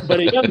 But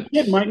a young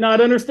kid might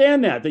not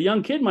understand that. The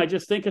young kid might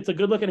just think it's a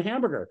good-looking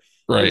hamburger.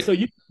 Right. And so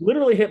you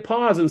literally hit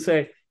pause and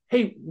say,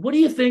 hey, what do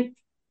you think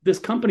this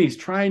company's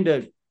trying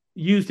to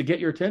use to get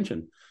your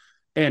attention?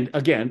 And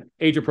again,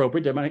 age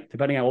appropriate,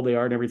 depending how old they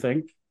are and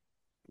everything.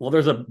 Well,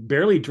 there's a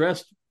barely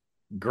dressed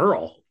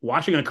girl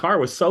washing a car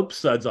with soap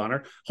suds on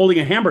her, holding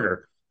a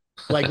hamburger.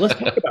 Like, let's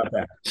talk about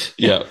that.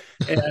 Yeah.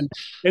 and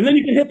then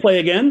you can hit play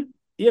again.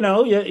 They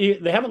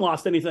haven't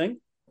lost anything.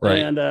 Right.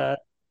 And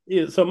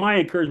so my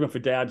encouragement for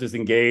dads is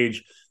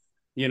engage.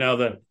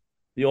 The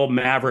old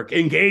Maverick,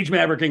 engage,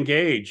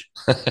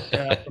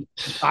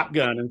 Top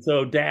Gun. And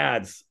so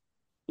dads,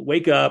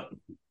 wake up,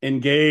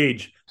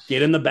 engage,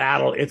 get in the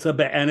battle. It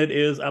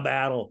is a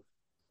battle.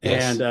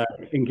 Yes. And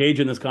engage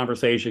in this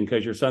conversation,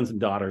 because your sons and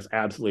daughters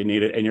absolutely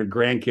need it. And your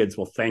grandkids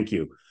will thank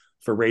you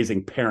for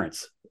raising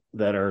parents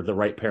that are the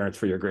right parents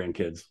for your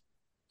grandkids.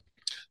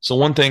 So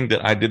one thing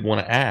that I did want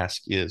to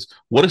ask is,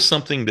 what is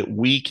something that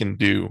we can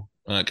do?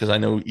 Because I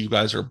know you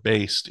guys are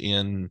based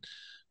in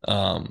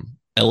LA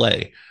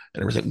and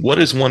everything. What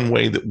is one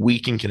way that we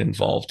can get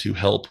involved to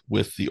help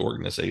with the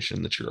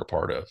organization that you're a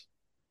part of?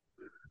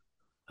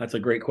 That's a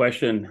great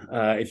question.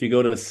 If you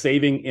go to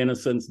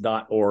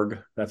savinginnocence.org,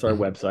 that's our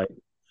website.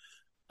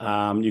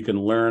 You can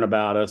learn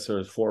about us.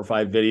 There's 4 or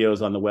 5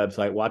 videos on the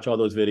website. Watch all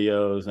those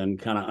videos and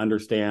kind of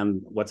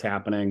understand what's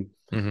happening.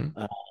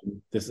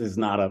 This is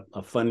not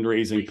a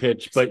fundraising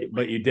pitch, but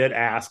you did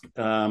ask.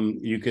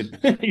 You could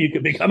you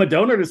could become a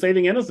donor to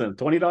Saving Innocence,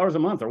 $20 a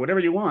month or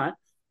whatever you want.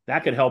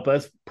 That could help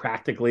us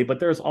practically. But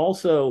there's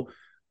also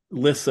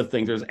lists of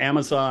things. There's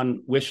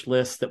Amazon wish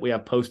lists that we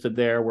have posted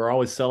there. We're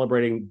always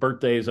celebrating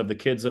birthdays of the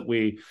kids that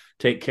we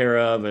take care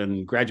of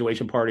and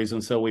graduation parties,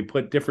 and so we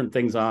put different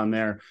things on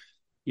there.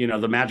 You know,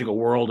 the magical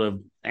world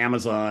of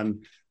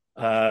Amazon.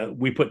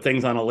 We put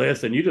things on a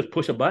list and you just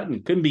push a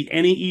button. Couldn't be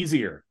any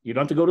easier. You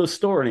don't have to go to a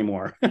store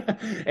anymore.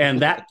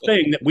 And that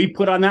thing that we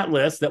put on that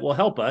list that will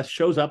help us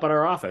shows up at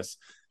our office.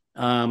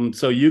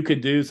 So you could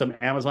do some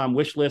Amazon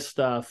wish list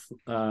stuff.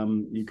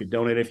 You could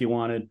donate if you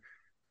wanted.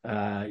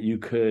 You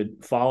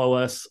could follow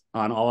us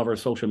on all of our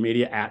social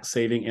media at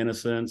Saving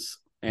Innocence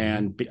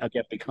and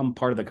again, become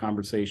part of the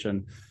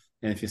conversation.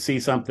 And if you see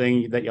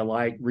something that you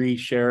like,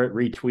 reshare it,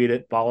 retweet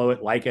it, follow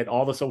it, like it,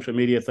 all the social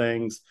media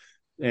things,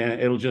 and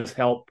it'll just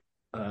help.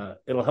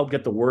 It'll help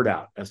get the word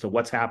out as to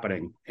what's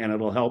happening, and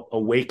it'll help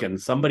awaken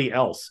somebody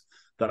else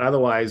that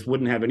otherwise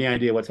wouldn't have any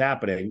idea what's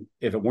happening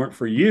if it weren't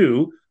for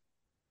you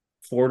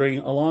forwarding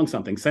along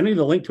something, sending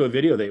the link to a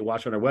video that you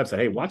watch on our website.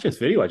 Hey, watch this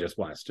video I just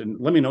watched and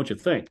let me know what you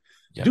think.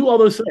 Do all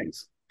those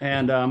things,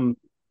 and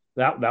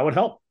that would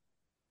help.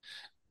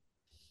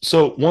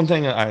 So one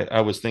thing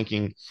I was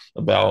thinking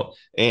about,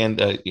 and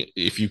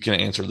if you can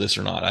answer this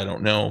or not, I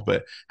don't know,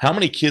 but how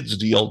many kids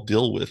do y'all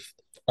deal with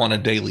on a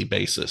daily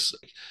basis?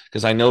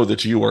 Because I know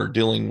that you are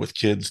dealing with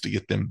kids to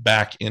get them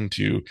back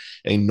into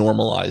a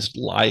normalized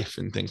life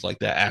and things like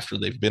that after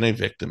they've been a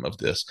victim of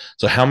this.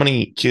 So how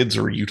many kids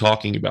are you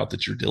talking about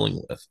that you're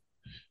dealing with?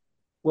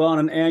 Well, on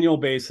an annual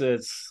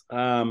basis,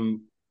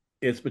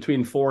 it's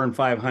between 400 and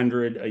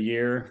 500 a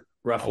year,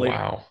 roughly. Oh,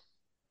 wow.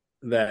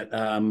 That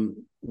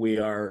we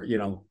are,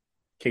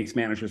 case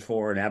managers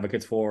for and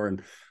advocates for.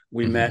 And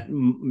we met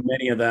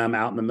many of them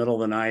out in the middle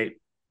of the night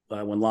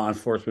when law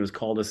enforcement has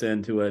called us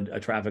into a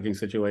trafficking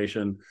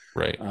situation.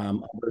 Right.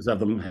 Others of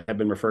them have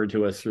been referred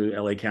to us through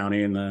LA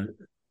County and the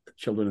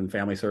Children and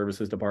Family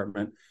Services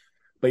Department.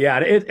 But yeah,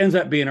 it ends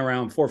up being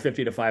around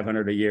 450 to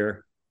 500 a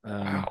year.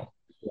 Wow.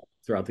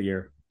 Throughout the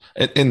year.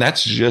 And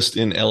that's just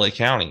in LA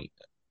County.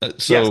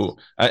 So,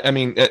 yes. I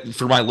mean,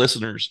 for my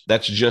listeners,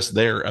 that's just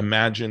there.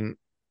 Imagine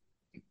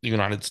the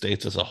United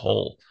States as a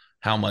whole,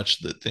 how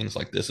much that things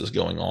like this is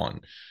going on.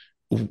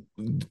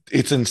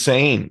 It's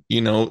insane.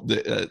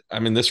 I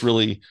mean,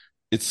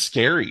 it's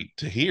scary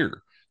to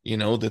hear,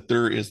 that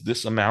there is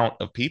this amount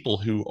of people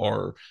who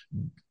are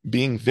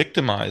being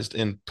victimized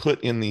and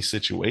put in these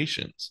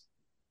situations.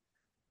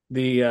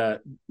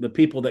 The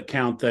people that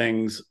count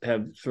things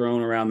have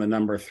thrown around the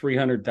number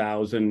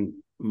 300,000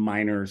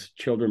 minors,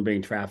 children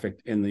being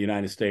trafficked in the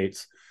United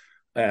States,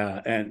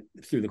 and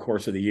through the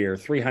course of the year,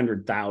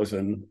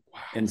 300,000. Wow.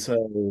 And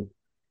so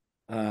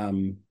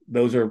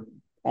those are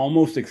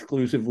almost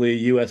exclusively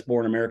U.S.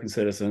 born American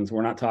citizens.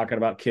 We're not talking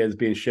about kids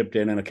being shipped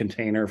in a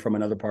container from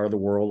another part of the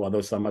world,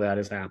 although some of that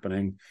is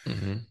happening.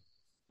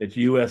 It's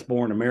U.S.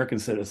 born American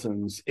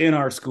citizens in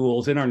our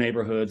schools, in our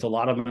neighborhoods, a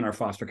lot of them in our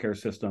foster care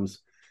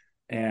systems.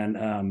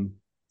 And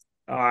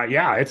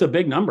it's a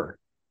big number.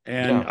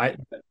 And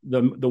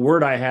the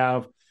word I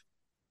have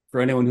for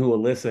anyone who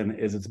will listen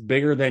is it's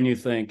bigger than you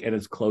think and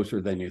it's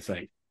closer than you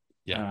think.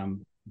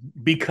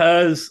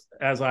 Because,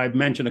 as I've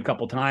mentioned a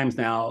couple times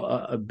now,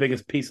 a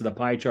biggest piece of the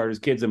pie chart is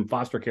kids in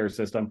foster care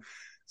system.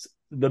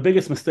 The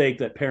biggest mistake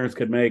that parents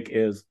could make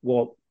is,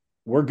 well,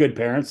 we're good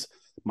parents.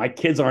 My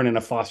kids aren't in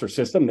a foster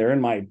system. They're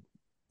in my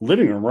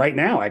living room right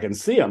now. I can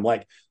see them.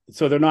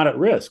 So they're not at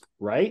risk,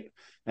 right?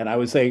 And I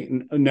would say,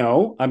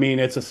 no. I mean,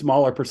 it's a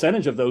smaller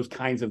percentage of those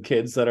kinds of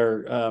kids that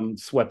are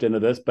swept into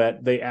this,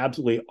 but they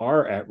absolutely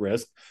are at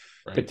risk.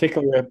 Right.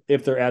 Particularly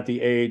if they're at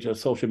the age of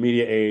social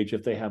media age,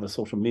 if they have a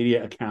social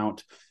media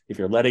account, if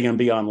you're letting them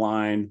be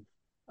online,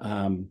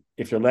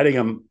 if you're letting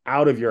them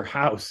out of your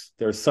house,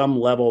 there's some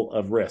level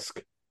of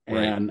risk.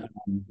 Right. And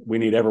we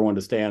need everyone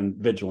to stand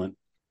vigilant.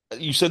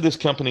 You said this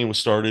company was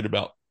started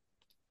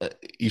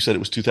you said it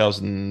was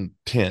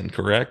 2010,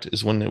 correct?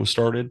 Is when it was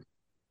started?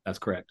 That's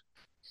correct.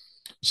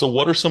 So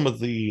what are some of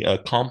the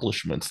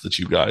accomplishments that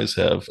you guys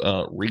have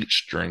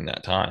reached during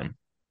that time?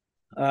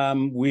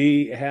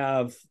 We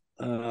have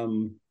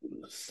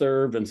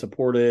served and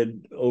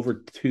supported over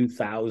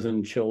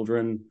 2,000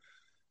 children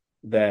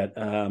that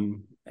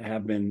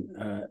have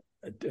been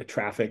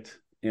trafficked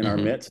in our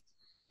midst.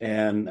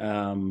 And,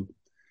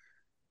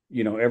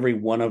 every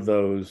one of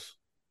those,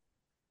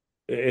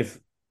 if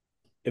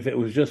it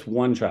was just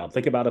one child,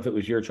 think about if it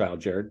was your child,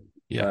 Jared.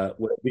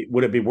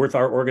 Would it be worth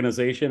our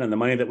organization and the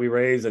money that we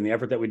raise and the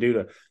effort that we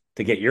do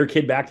to get your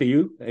kid back to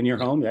you in your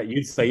home? That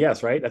you'd say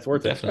yes, right? That's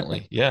worth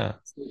Definitely. it. Yeah.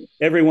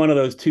 Every one of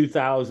those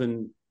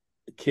 2,000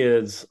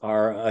 kids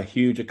are a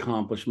huge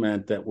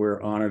accomplishment that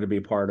we're honored to be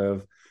part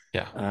of.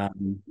 Yeah.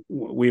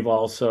 We've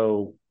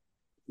also,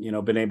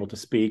 been able to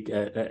speak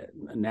at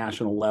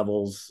national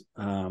levels.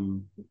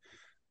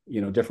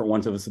 Different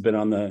ones of us have been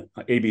on the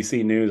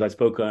ABC News. I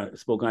spoke on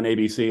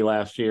ABC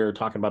last year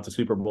talking about the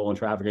Super Bowl and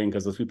trafficking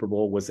because the Super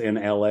Bowl was in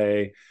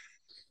LA.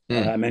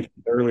 I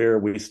mentioned earlier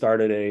we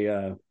started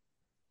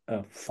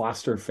a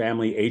foster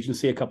family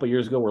agency a couple of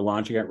years ago. We're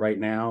launching it right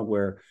now.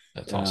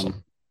 That's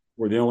awesome.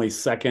 We're the only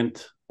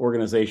second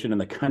organization in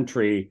the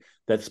country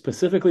that's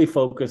specifically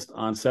focused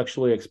on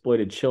sexually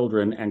exploited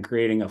children and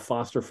creating a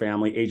foster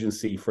family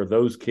agency for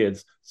those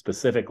kids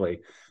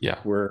specifically. Yeah.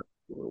 We're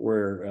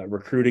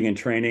recruiting and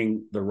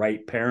training the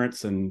right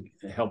parents and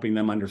helping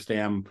them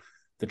understand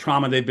the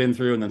trauma they've been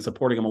through and then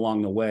supporting them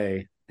along the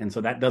way. And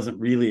so that doesn't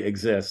really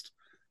exist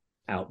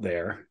out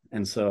there.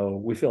 And so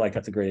we feel like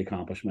that's a great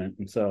accomplishment.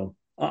 And so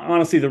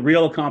honestly, the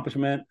real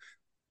accomplishment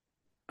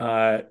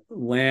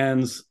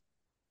lands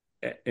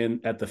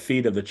at the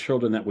feet of the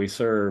children that we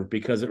serve,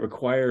 because it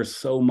requires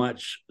so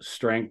much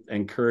strength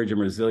and courage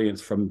and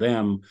resilience from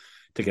them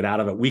to get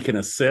out of it. We can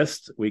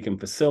assist, we can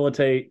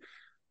facilitate,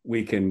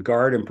 we can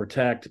guard and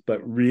protect,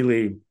 but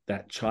really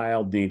that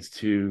child needs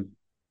to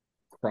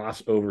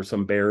cross over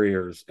some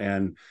barriers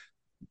and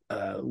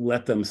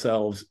let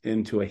themselves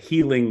into a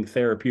healing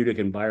therapeutic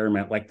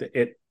environment. Like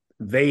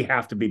they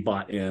have to be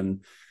bought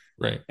in.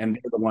 Right. And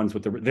they're the ones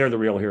they're the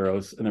real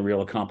heroes and the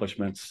real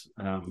accomplishments.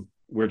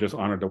 We're just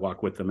honored to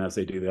walk with them as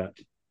they do that.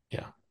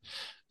 Yeah.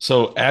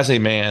 So as a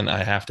man,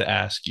 I have to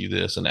ask you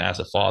this, and as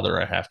a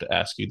father, I have to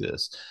ask you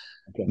this.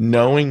 Okay.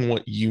 Knowing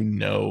what you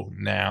know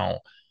now,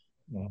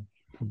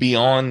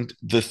 beyond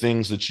the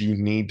things that you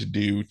need to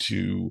do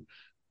to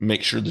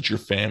make sure that your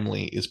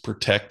family is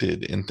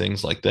protected and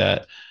things like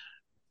that,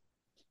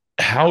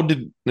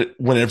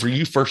 whenever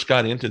you first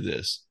got into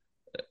this,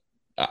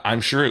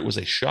 I'm sure it was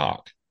a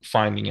shock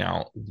finding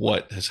out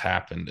what has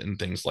happened and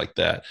things like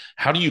that.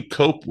 How do you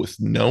cope with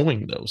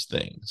knowing those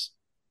things?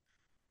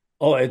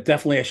 Oh, it's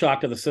definitely a shock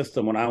to the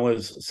system. When I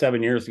was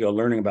 7 years ago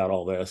learning about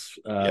all this,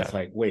 it's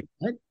like, wait,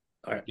 what?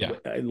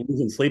 I'm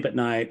losing sleep at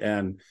night,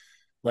 and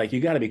like, you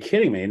got to be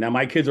kidding me. Now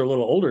my kids are a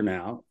little older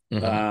now.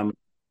 Mm-hmm.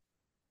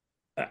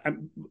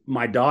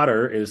 My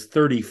daughter is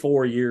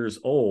 34 years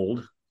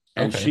old,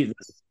 and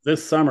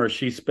this summer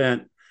she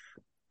spent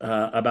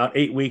about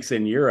 8 weeks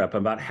in Europe.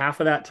 About half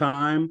of that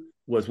time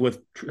was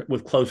with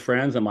close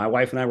friends, and my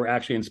wife and I were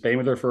actually in Spain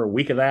with her for a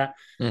week of that.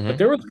 Mm-hmm. But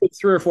there was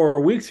 3 or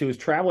 4 weeks she was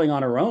traveling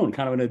on her own,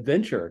 kind of an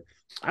adventure.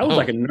 I was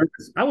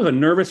I was a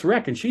nervous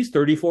wreck, and she's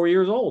 34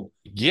 years old.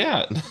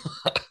 Yeah.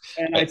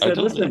 And I said,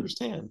 totally listen,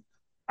 understand.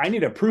 I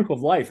need a proof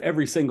of life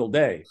every single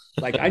day.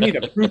 Like, I need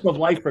a proof of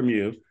life from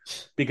you,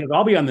 because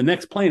I'll be on the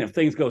next plane if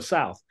things go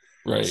south.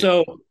 Right.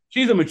 So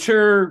she's a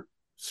mature,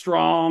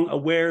 strong,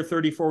 aware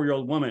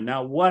 34-year-old woman.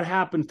 Now, what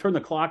happened? Turn the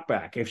clock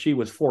back. If she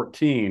was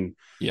 14,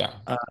 yeah,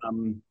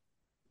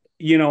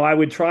 I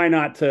would try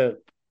not to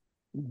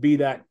be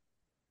that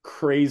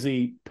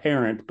crazy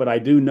parent, but I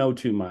do know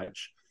too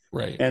much.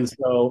 Right. And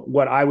so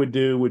what I would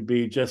do would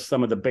be just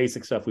some of the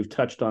basic stuff. We've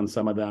touched on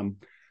some of them.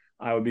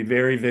 I would be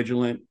very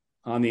vigilant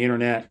on the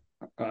internet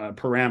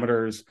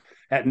parameters.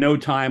 At no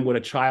time would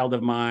a child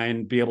of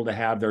mine be able to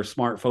have their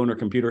smartphone or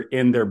computer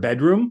in their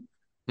bedroom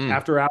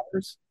after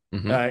hours.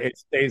 Mm-hmm. It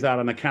stays out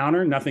on the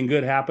counter. Nothing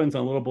good happens in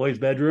a little boy's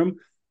bedroom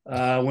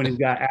when he's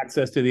got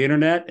access to the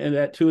internet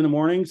at 2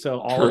 a.m. So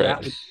all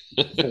Correct.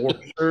 Of that was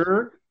for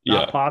sure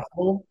not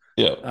possible.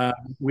 Yeah.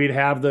 We'd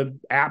have the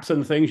apps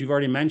and the things you've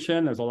already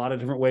mentioned. There's a lot of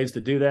different ways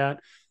to do that.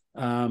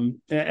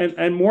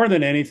 And more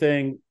than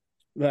anything,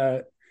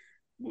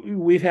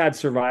 we've had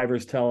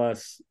survivors tell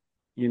us,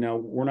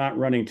 we're not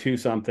running to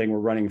something, we're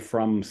running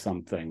from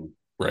something.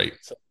 Right.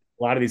 So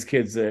a lot of these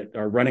kids that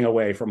are running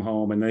away from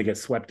home and they get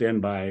swept in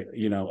by,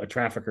 a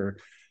trafficker.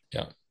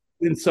 Yeah.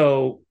 And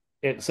so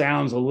it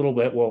sounds a little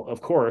bit, well,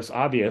 of course,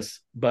 obvious,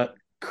 but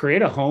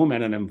create a home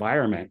and an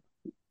environment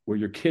where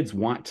your kids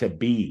want to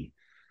be.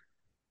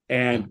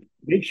 And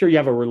make sure you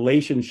have a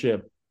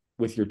relationship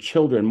with your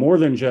children more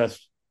than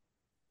just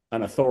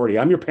an authority.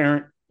 I'm your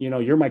parent,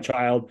 you're my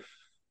child,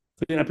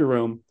 clean up your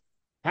room.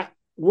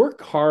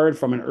 Work hard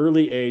from an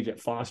early age at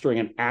fostering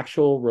an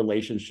actual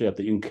relationship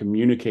that you can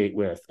communicate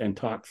with and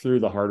talk through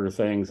the harder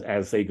things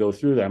as they go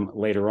through them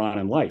later on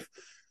in life.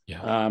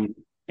 Yeah.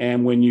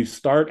 And when you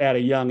start at a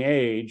young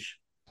age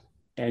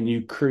and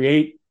you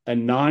create a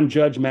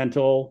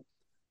non-judgmental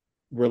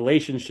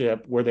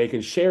relationship where they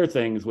can share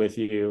things with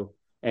you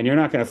and you're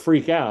not going to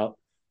freak out,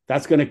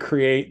 that's going to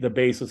create the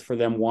basis for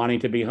them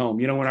wanting to be home.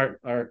 When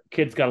our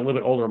kids got a little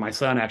bit older, my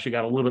son actually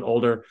got a little bit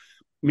older,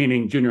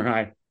 meaning junior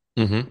high.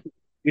 Mm-hmm.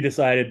 We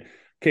decided,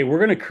 okay, we're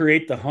going to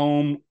create the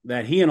home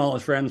that he and all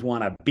his friends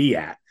want to be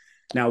at.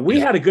 Now, we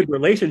had a good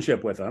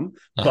relationship with him,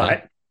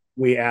 but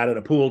we added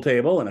a pool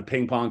table and a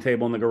ping pong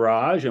table in the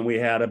garage, and we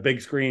had a big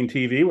screen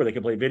TV where they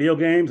could play video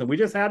games, and we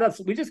just had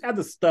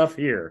the stuff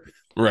here.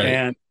 Right.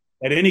 And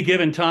at any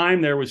given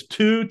time, there was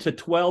 2 to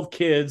 12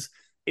 kids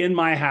in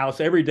my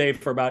house every day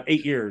for about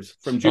 8 years,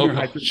 from junior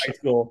high through high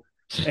school.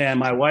 And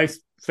my wife's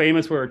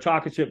famous for her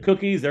chocolate chip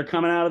cookies. They're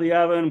coming out of the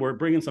oven. We're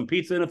bringing some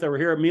pizza in if they were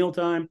here at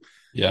mealtime.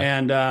 Yeah.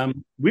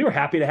 And we were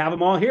happy to have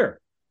them all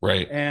here.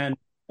 Right. And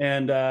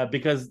And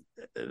because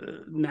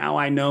now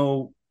I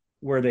know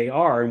where they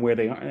are and where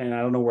they are, and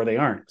I don't know where they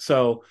aren't.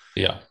 So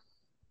Yeah.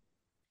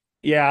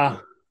 yeah,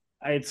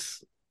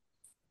 it's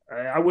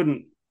I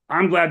wouldn't.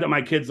 I'm glad that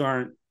my kids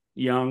aren't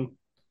young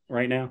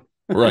right now.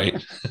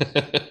 Right.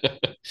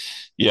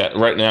 Yeah,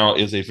 right now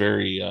is a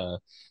very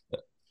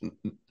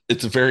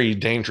it's a very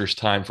dangerous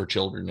time for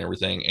children and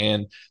everything.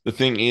 And the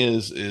thing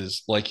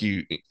is like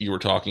you were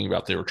talking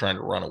about, they were trying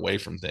to run away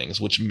from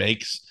things, which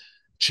makes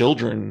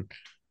children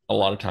a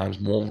lot of times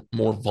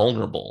more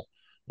vulnerable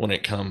when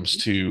it comes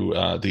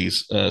to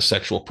these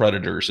sexual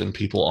predators and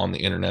people on the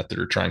internet that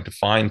are trying to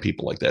find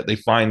people like that. They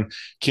find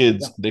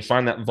kids, Yeah. they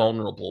find that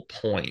vulnerable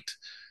point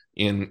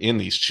in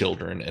these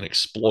children and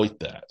exploit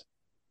that.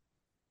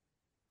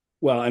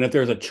 Well, and if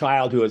there's a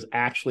child who has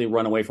actually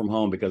run away from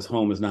home because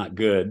home is not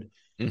good,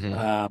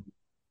 Mm-hmm.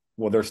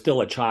 well, they're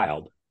still a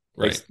child.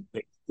 They, Right.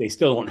 they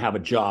still don't have a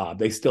job.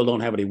 They still don't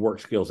have any work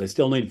skills. They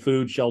still need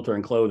food, shelter,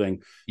 and clothing.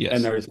 And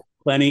Yes. there's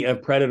plenty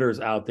of predators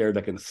out there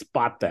that can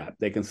spot that.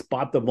 They can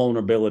spot the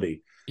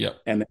vulnerability. Yep.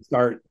 And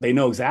they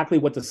know exactly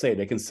what to say.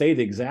 They can say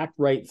the exact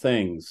right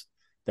things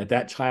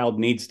that child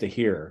needs to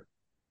hear.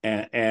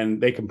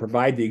 And they can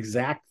provide the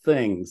exact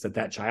things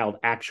that child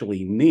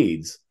actually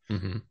needs.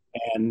 Mm-hmm.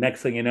 And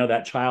next thing you know,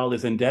 that child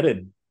is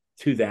indebted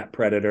to that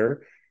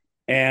predator.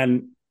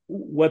 And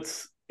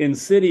what's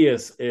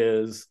insidious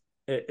is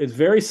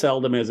very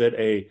seldom is it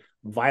a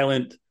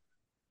violent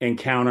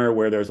encounter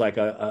where there's like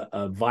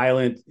a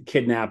violent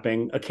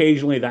kidnapping.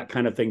 Occasionally that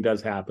kind of thing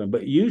does happen,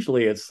 but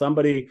usually it's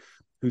somebody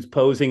who's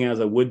posing as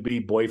a would-be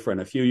boyfriend,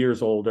 a few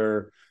years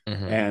older,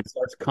 Mm-hmm. and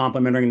starts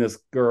complimenting this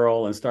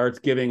girl and starts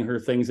giving her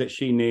things that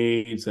she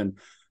needs, and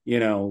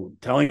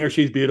telling her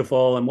she's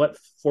beautiful. And what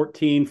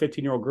 14,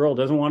 15-year-old girl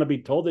doesn't want to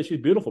be told that she's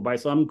beautiful by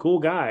some cool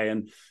guy?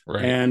 And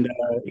Right. and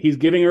he's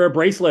giving her a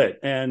bracelet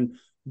and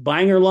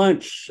buying her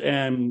lunch,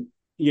 and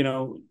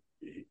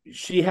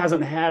she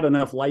hasn't had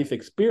enough life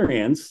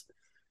experience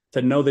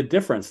to know the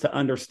difference, to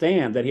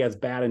understand that he has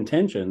bad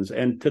intentions.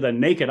 And to the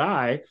naked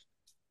eye,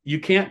 you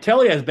can't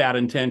tell he has bad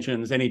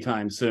intentions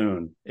anytime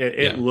soon.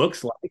 It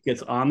looks like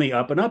it's on the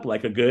up and up,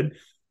 like a good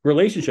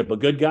relationship, a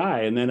good guy.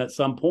 And then at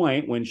some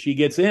point when she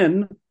gets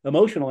in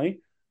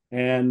emotionally,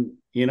 and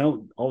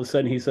all of a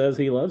sudden he says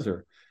he loves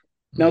her.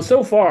 Now,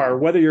 so far,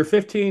 whether you're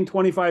 15,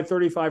 25,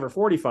 35, or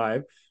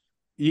 45,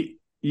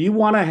 you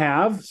want to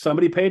have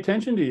somebody pay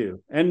attention to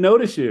you and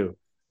notice you,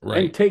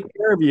 Right. and take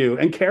care of you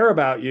and care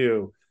about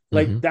you.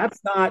 Like Mm-hmm.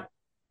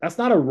 that's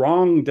not a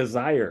wrong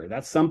desire.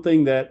 That's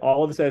something that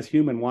all of us as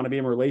human want to be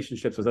in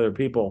relationships with other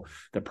people.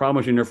 The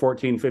problem is when you're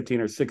 14,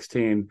 15, or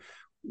 16,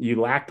 you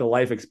lack the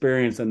life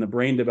experience and the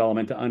brain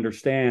development to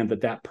understand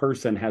that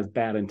person has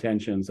bad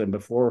intentions. And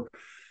before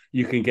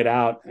you can get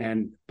out,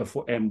 and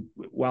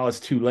while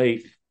it's too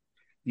late,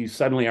 you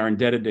suddenly are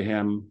indebted to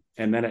him.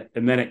 And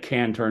then it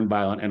can turn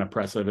violent and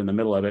oppressive in the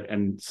middle of it.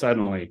 And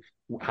suddenly,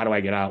 how do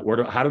I get out?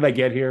 How did I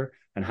get here?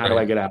 And how do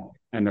I get out?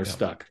 And they're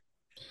stuck.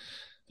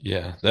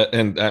 Yeah,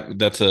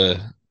 that's a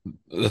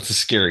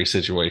scary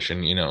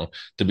situation,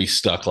 to be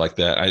stuck like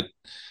that.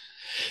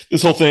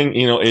 This whole thing,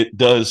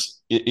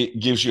 it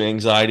gives you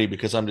anxiety,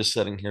 because I'm just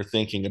sitting here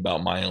thinking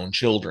about my own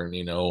children,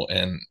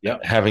 and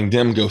having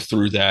them go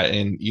through that,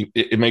 and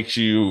it makes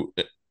you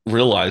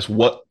realize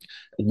what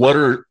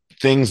are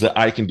things that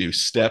I can do,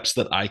 steps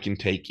that I can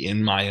take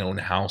in my own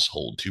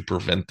household to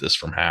prevent this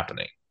from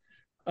happening.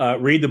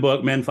 Read the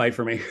book Men Fight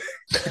for Me.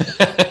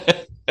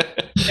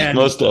 And,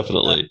 most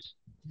definitely.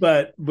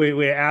 But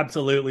we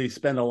absolutely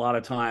spend a lot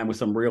of time with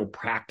some real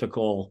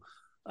practical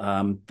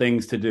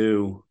things to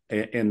do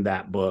in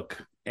that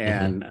book.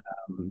 And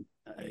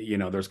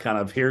there's kind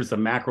of, here's the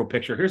macro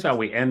picture, here's how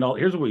we end all,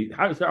 here's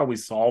how we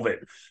solve it,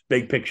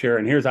 big picture,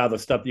 and here's how the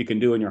stuff you can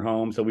do in your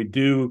home. So we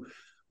do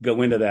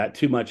go into that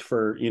too much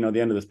for the end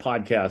of this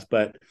podcast.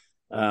 But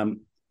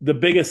the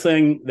biggest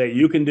thing that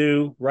you can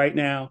do right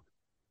now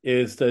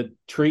is to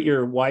treat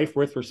your wife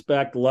with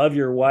respect, love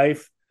your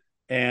wife,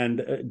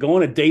 and go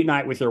on a date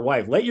night with your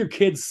wife. Let your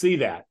kids see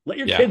that. Let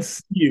your kids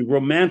see you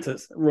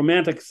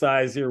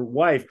romanticize your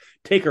wife.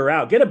 Take her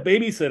out. Get a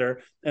babysitter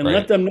and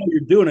let them know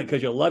you're doing it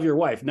because you love your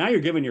wife. Now you're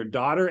giving your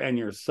daughter and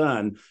your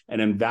son an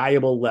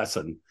invaluable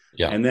lesson.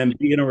 Yeah. And then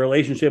be in a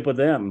relationship with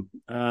them.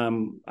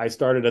 I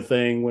started a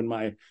thing when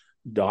my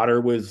daughter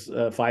was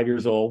 5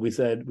 years old. We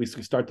said we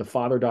start the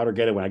father-daughter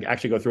getaway. I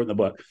actually go through it in the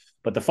book.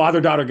 But the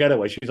father-daughter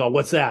getaway, she's all,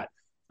 what's that?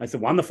 I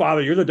said, well, I'm the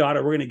father. You're the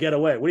daughter. We're going to get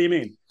away. What do you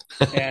mean?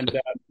 And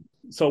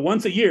so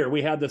once a year,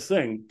 we had this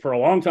thing for a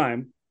long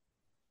time.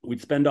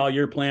 We'd spend all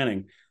year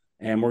planning,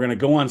 and we're going to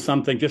go on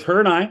something, just her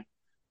and I,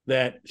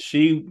 that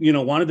she,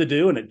 wanted to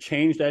do. And it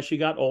changed as she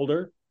got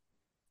older,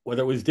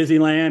 whether it was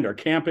Disneyland or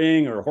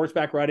camping or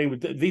horseback riding,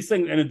 these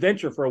things, an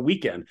adventure for a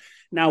weekend.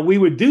 Now we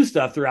would do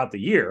stuff throughout the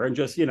year and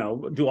just,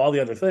 do all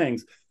the other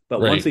things,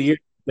 but once a year,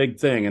 big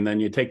thing. And then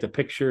you take the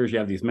pictures, you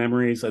have these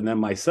memories. And then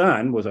my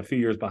son was a few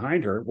years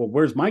behind her. Well,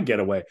 where's my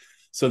getaway?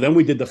 So then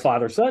we did the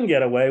father-son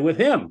getaway with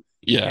him.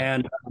 Yeah.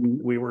 And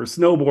we were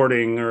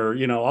snowboarding, or,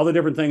 all the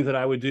different things that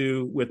I would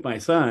do with my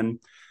son.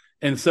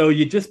 And so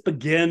you just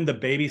begin the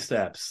baby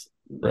steps.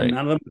 Right.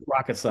 None of them is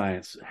rocket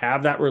science.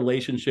 Have that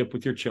relationship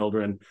with your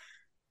children.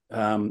 I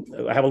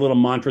have a little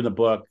mantra in the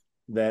book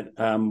that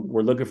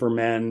we're looking for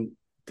men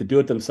to do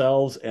it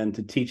themselves and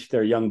to teach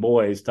their young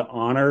boys to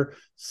honor,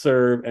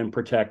 serve, and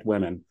protect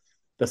women.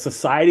 The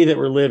society that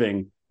we're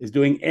living is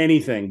doing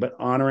anything but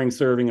honoring,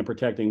 serving, and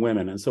protecting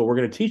women. And so we're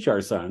going to teach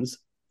our sons,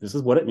 this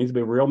is what it means to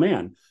be a real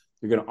man.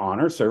 You're going to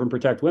honor, serve, and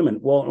protect women.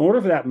 Well, in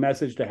order for that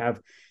message to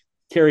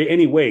carry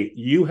any weight,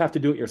 you have to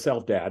do it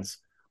yourself, dads.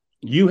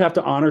 You have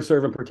to honor,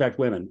 serve, and protect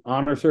women.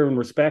 Honor, serve, and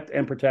respect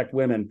and protect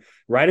women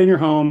right in your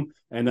home,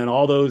 and then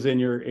all those in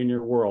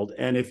your world.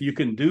 And if you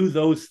can do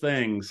those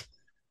things,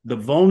 the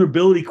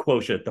vulnerability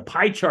quotient, the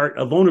pie chart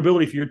of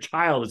vulnerability for your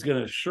child is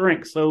going to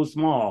shrink so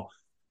small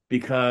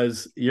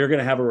because you're going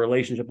to have a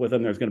relationship with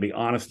them. There's going to be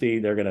honesty.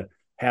 They're going to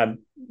have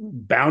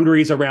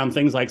boundaries around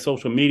things like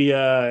social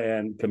media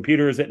and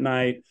computers at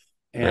night,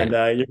 and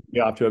you're going to be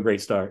off to a great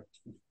start.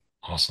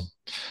 Awesome.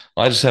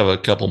 I just have a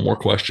couple more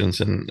questions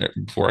and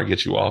before I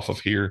get you off of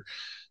here.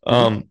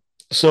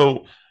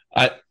 So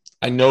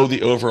I know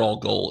the overall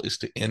goal is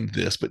to end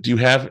this, but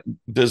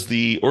does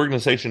the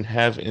organization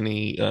have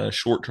any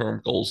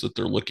short-term goals that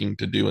they're looking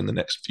to do in the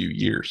next few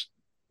years?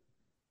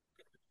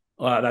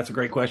 That's a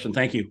great question.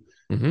 Thank you.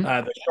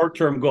 The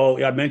short-term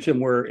goal, I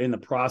mentioned we're in the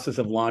process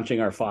of launching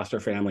our foster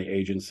family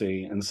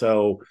agency. And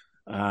so,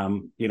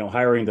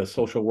 hiring the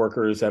social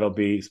workers that'll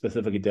be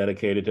specifically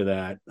dedicated to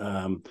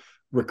that,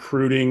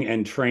 recruiting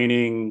and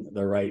training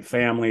the right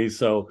families.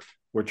 So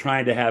we're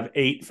trying to have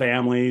 8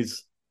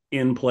 families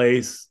in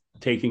place,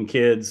 taking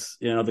kids,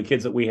 the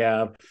kids that we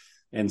have.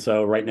 And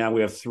so right now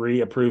we have 3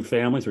 approved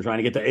families. We're trying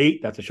to get to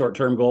 8. That's a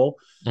short-term goal.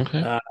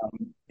 Okay.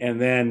 And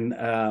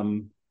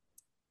then,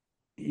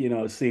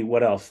 see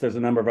what else. There's a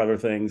number of other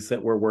things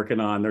that we're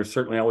working on. There's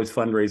certainly always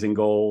fundraising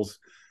goals,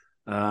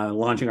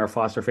 launching our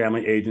foster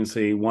family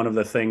agency. One of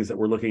the things that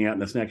we're looking at in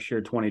this next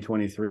year,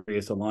 2023,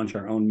 is to launch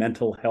our own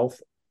mental health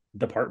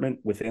department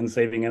within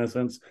Saving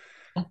Innocence.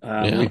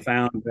 We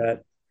found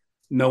that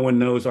no one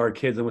knows our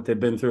kids and what they've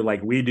been through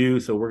like we do.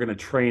 So we're going to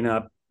train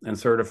up and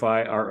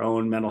certify our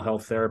own mental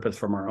health therapists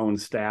from our own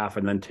staff,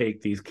 and then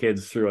take these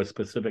kids through a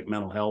specific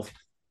mental health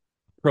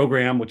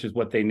program, which is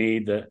what they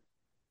need.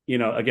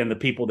 Again, the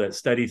people that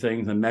study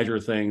things and measure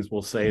things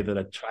will say that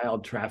a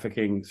child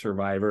trafficking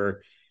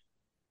survivor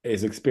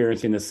is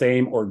experiencing the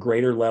same or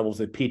greater levels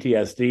of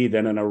PTSD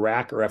than an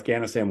Iraq or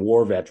Afghanistan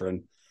war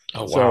veteran.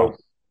 Oh, wow. So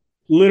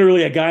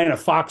literally a guy in a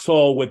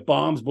foxhole with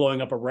bombs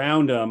blowing up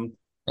around him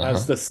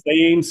has the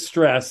same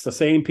stress, the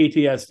same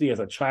PTSD as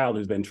a child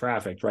who's been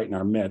trafficked right in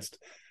our midst.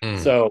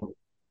 So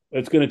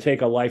it's going to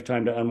take a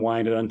lifetime to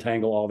unwind and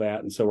untangle all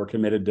that. And so we're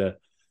committed to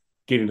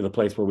getting to the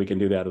place where we can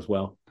do that as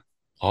well.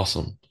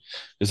 Awesome.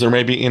 Is there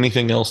maybe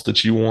anything else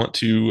that you want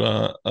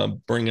to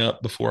bring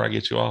up before I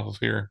get you off of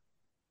here?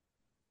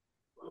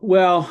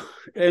 Well,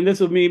 and this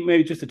will be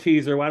maybe just a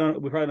teaser. We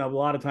probably don't have a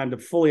lot of time to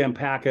fully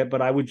unpack it,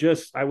 but I would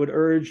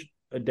urge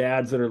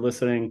dads that are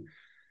listening,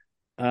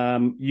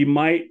 you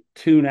might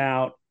tune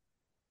out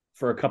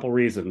for a couple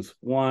reasons.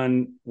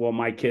 One, well,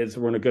 my kids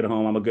were in a good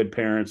home. I'm a good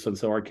parent, and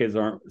so our kids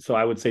aren't. So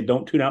I would say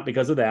don't tune out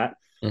because of that.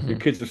 Your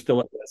kids are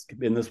still at risk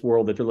in this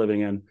world that they're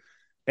living in.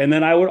 And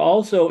then I would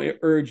also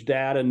urge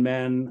dad and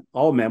men,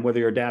 all men, whether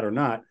you're a dad or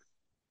not,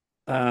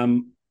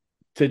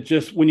 to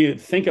just, when you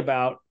think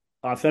about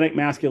authentic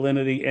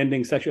masculinity,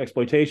 ending sexual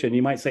exploitation,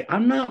 you might say,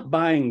 I'm not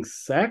buying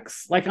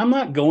sex. Like, I'm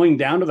not going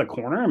down to the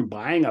corner and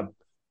buying a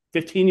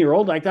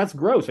 15-year-old. Like, that's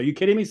gross. Are you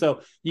kidding me?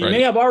 So you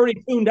may have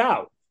already tuned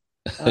out.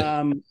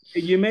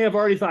 You may have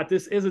already thought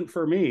this isn't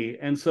for me.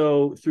 And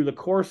so through the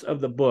course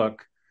of the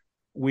book,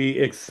 we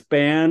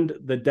expand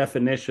the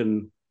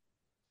definition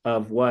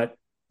of what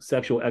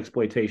sexual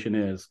exploitation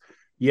is.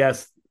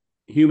 Yes,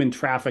 human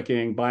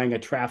trafficking, buying a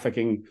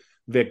trafficking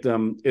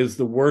victim is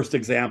the worst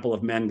example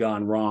of men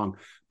gone wrong.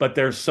 But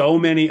there's so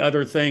many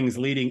other things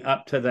leading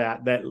up to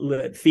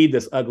that feed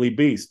this ugly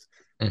beast.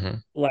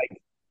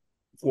 Like,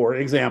 for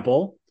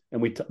example,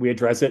 and we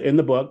address it in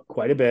the book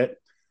quite a bit,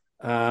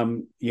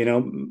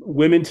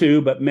 women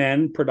too, but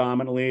men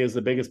predominantly is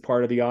the biggest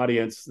part of the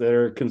audience that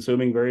are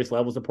consuming various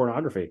levels of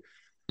pornography.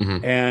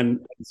 And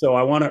so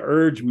I want to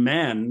urge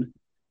men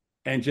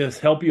and just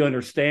help you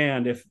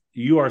understand, if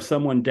you are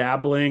someone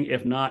dabbling,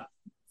 if not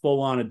full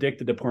on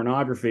addicted to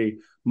pornography,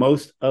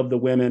 most of the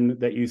women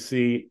that you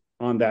see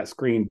on that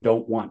screen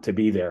don't want to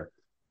be there.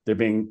 They're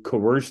being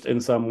coerced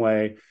in some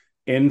way.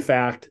 In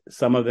fact,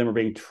 some of them are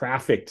being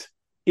trafficked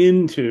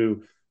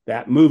into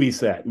that movie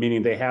set,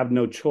 meaning they have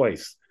no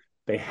choice.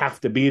 They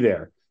have to be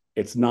there.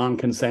 It's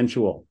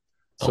non-consensual.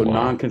 So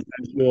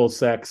non-consensual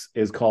sex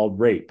is called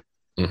rape.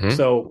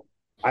 So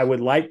I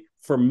would like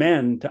for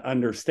men to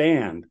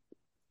understand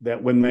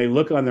that when they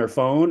look on their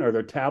phone or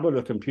their tablet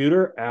or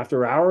computer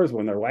after hours,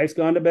 when their wife's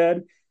gone to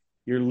bed,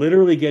 you're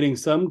literally getting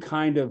some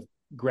kind of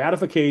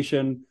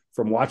gratification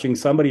from watching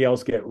somebody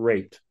else get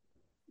raped.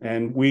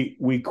 And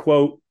we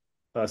quote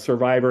a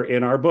survivor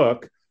in our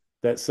book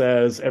that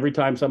says, every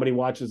time somebody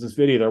watches this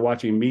video, they're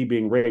watching me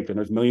being raped, and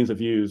there's millions of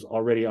views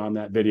already on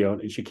that video,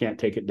 and she can't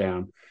take it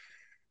down.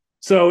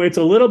 So it's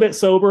a little bit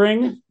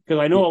sobering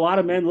because I know a lot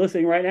of men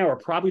listening right now are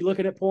probably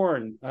looking at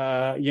porn,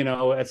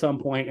 at some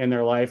point in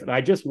their life. And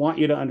I just want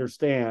you to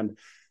understand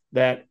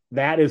that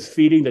that is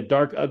feeding the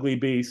dark, ugly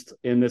beast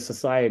in this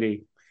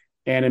society.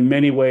 And in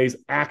many ways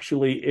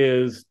actually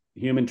is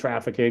human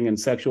trafficking and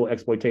sexual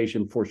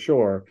exploitation for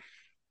sure.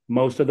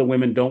 Most of the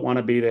women don't want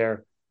to be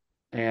there.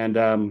 And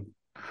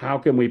how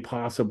can we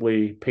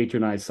possibly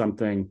patronize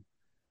something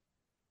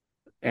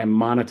and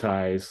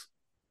monetize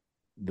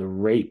the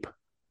rape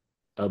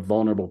of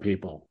vulnerable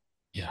people?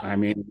 Yeah. I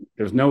mean,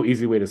 there's no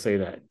easy way to say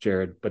that,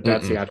 Jared, but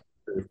that's the actual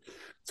truth.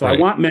 So Right.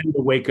 I want men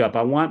to wake up.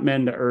 I'm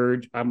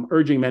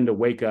urging men to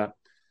wake up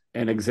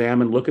and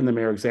look in the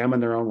mirror,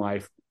 examine their own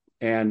life,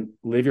 and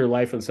live your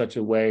life in such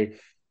a way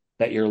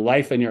that your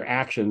life and your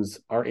actions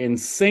are in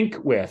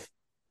sync with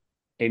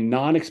a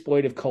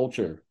non-exploitive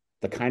culture,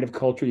 the kind of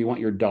culture you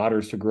want your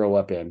daughters to grow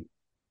up in.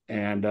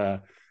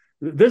 And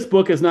this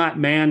book is not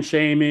man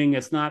shaming.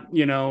 It's not,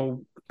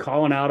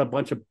 calling out a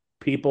bunch of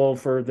people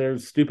for their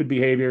stupid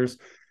behaviors.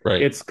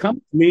 Right. It's come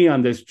to me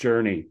on this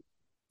journey.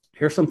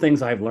 Here's some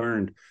things I've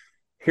learned.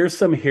 Here's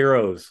some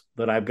heroes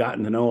that I've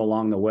gotten to know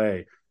along the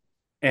way.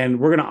 And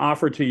we're going to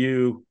offer to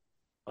you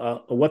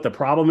what the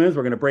problem is.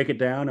 We're going to break it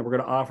down, and we're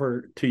going to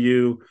offer to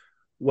you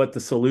what the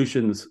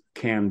solutions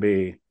can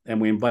be. And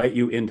we invite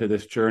you into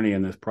this journey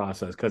and this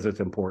process because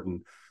it's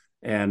important.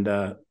 And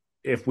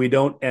if we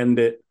don't end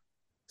it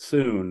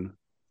soon,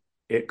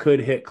 it could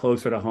hit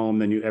closer to home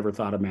than you ever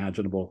thought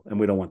imaginable. And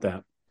we don't want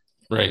that.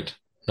 Right.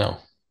 No.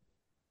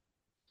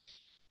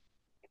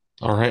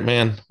 All right,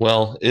 man.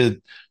 Well,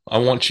 I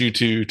want you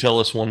to tell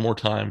us one more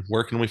time,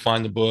 where can we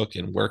find the book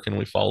and where can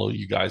we follow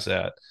you guys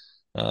at?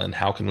 And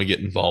how can we get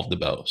involved the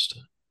most?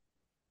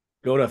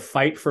 Go to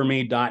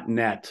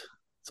fightforme.net.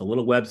 It's a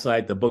little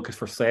website. The book is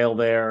for sale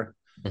there.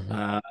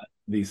 Mm-hmm.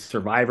 The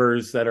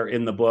survivors that are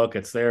in the book,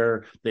 it's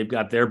there. They've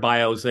got their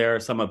bios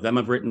there. Some of them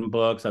have written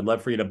books. I'd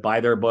love for you to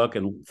buy their book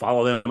and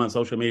follow them on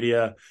social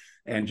media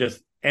and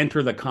just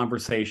enter the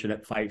conversation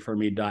at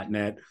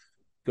fightforme.net.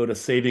 Go to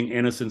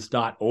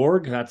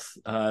savinginnocence.org. That's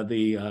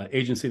the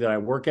agency that I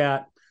work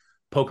at.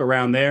 Poke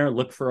around there.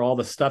 Look for all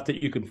the stuff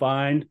that you can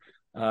find.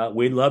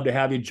 We'd love to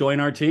have you join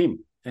our team.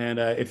 And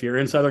if you're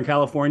in Southern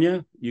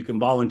California, you can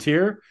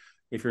volunteer.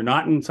 If you're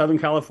not in Southern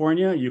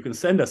California, you can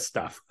send us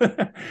stuff.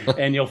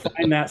 And you'll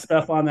find that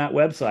stuff on that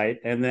website.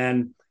 And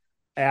then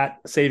at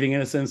Saving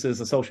Innocence is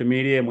the social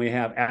media. And we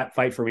have at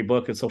Fight For Me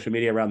Book and social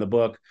media around the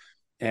book.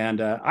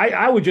 And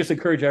I would just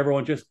encourage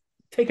everyone, just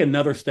take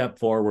another step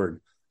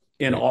forward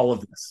in all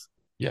of this.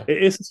 Yeah.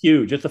 It's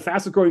huge. It's the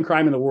fastest growing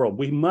crime in the world.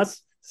 We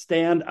must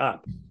stand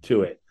up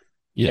to it.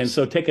 Yes. And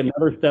so take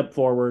another step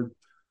forward,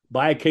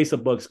 buy a case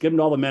of books, give them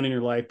to all the men in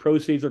your life.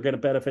 Proceeds are going to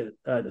benefit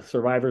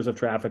survivors of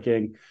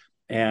trafficking.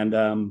 And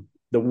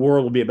the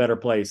world will be a better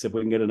place if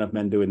we can get enough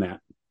men doing that.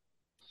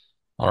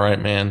 All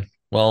right, man.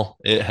 Well,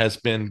 it has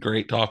been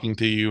great talking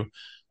to you.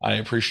 I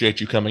appreciate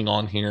you coming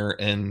on here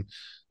and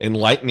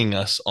enlightening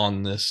us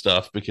on this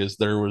stuff, because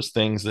there was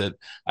things that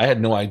I had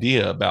no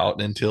idea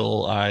about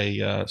until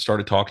I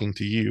started talking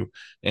to you.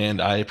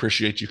 And I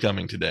appreciate you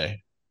coming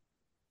today.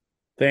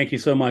 Thank you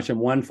so much. And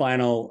one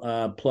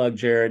final plug,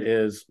 Jared,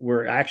 is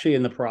we're actually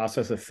in the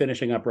process of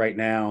finishing up right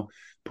now,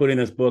 putting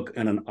this book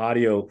in an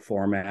audio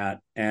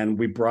format. And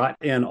we brought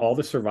in all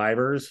the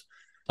survivors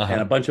and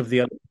a bunch of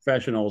the other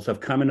professionals have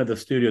come into the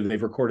studio.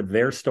 They've recorded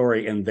their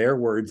story in their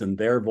words and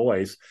their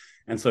voice.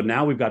 And so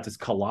now we've got this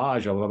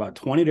collage of about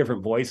 20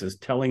 different voices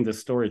telling this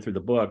story through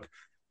the book.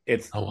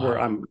 It's where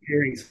I'm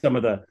hearing some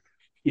of the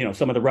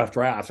rough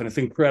drafts, and it's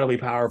incredibly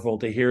powerful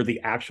to hear the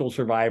actual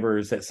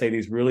survivors that say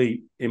these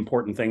really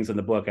important things in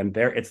the book, and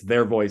it's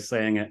their voice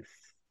saying it.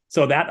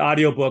 So that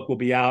audiobook will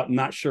be out. I'm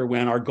not sure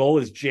when. Our goal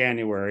is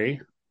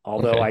January,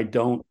 although I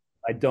don't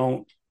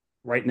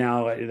right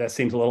now. That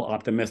seems a little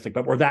optimistic,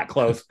 but we're that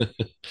close.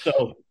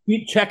 So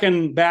keep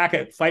checking back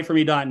at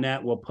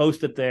fightforme.net. We'll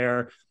post it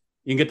there.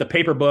 You can get the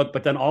paper book,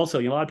 but then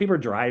also, a lot of people are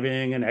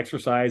driving and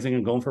exercising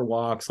and going for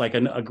walks, like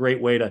a great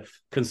way to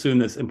consume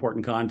this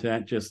important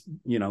content. Just,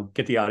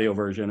 get the audio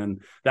version,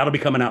 and that'll be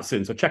coming out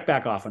soon. So check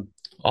back often.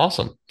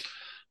 Awesome.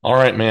 All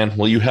right, man.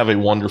 Well, you have a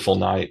wonderful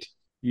night.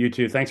 You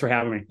too. Thanks for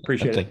having me.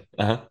 Appreciate it.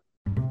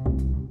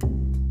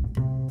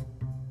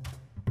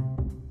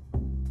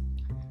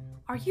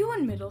 Are you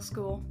in middle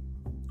school?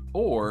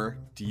 Or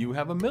do you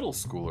have a middle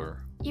schooler?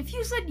 If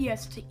you said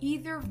yes to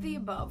either of the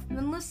above,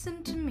 then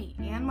listen to me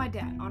and my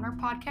dad on our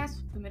podcast,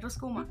 The Middle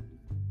School Mind.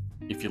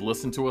 If you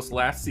listened to us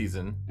last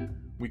season,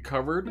 we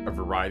covered a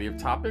variety of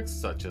topics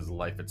such as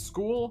life at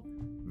school,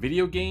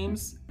 video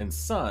games, and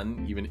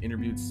Son even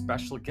interviewed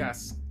special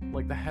guests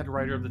like the head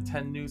writer of the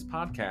 10 News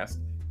podcast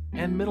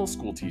and middle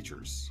school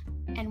teachers.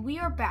 And we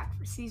are back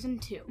for season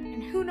 2,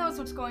 and who knows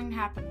what's going to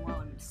happen while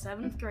I'm in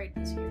 7th grade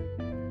this year.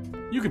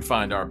 You can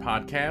find our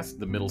podcast,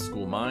 The Middle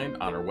School Mind,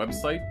 on our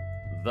website,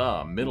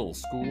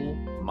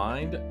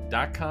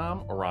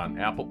 themiddleschoolmind.com, or on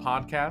Apple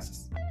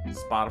Podcasts,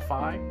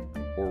 Spotify,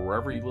 or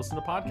wherever you listen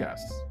to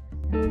podcasts.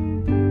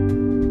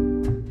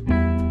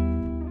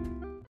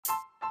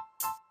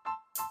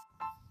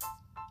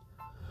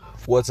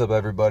 What's up,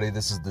 everybody?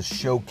 This is the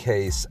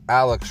Showcase,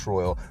 Alex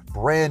Royal,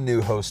 brand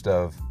new host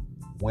of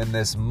When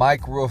This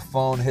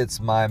Microphone Hits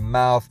My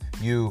Mouth.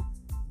 You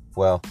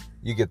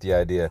get the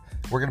idea.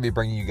 We're going to be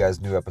bringing you guys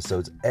new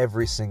episodes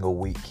every single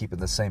week, keeping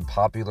the same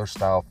popular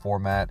style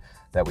format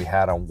that we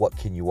had on What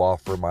Can You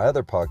Offer, my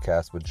other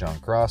podcast with John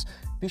Cross.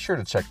 Be sure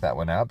to check that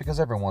one out, because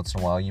every once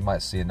in a while you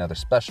might see another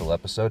special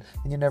episode,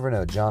 and you never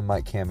know, John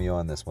might cameo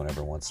on this one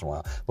every once in a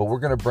while. But we're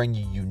going to bring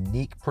you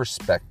unique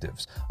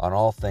perspectives on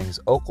all things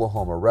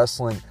Oklahoma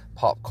wrestling,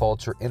 pop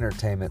culture,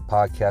 entertainment,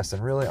 podcasts,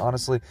 and really,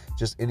 honestly,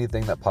 just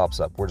anything that pops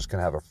up. We're just going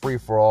to have a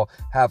free-for-all,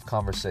 have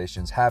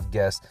conversations, have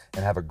guests,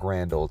 and have a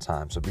grand old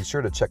time. So be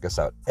sure to check us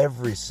out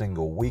every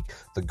single week.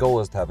 The goal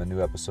is to have a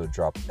new episode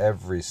drop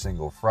every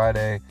single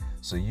Friday,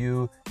 so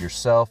you,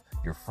 yourself,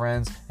 your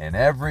friends, and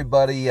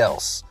everybody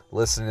else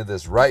listening to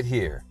this right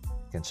here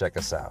can check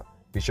us out.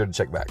 Be sure to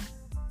check back.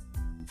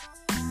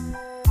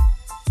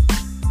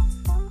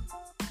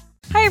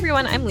 Hi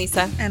everyone, I'm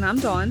Lisa. And I'm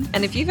Dawn.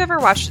 And if you've ever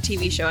watched a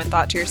TV show and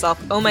thought to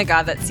yourself, oh my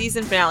god, that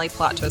season finale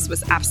plot twist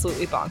was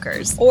absolutely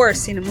bonkers. Or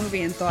seen a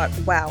movie and thought,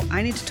 wow,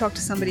 I need to talk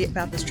to somebody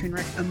about this train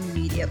wreck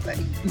immediately.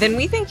 Then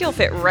we think you'll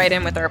fit right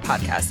in with our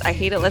podcast, I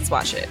Hate It, Let's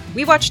Watch It.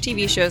 We watch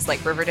TV shows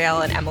like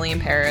Riverdale and Emily in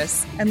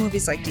Paris. And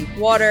movies like Deep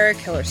Water,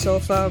 Killer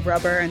Sofa,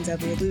 Rubber, and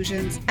Deadly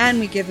Illusions. And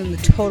we give them the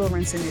total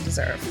rinsing they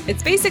deserve.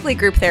 It's basically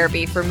group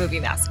therapy for movie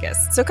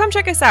masochists. So come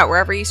check us out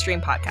wherever you stream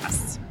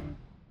podcasts.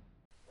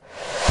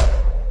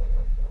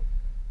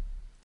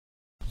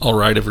 All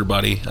right,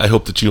 everybody. I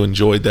hope that you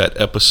enjoyed that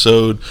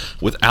episode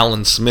with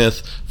Alan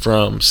Smyth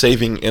from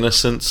Saving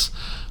Innocence.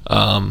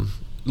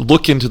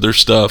 Look into their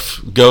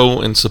stuff.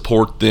 Go and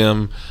support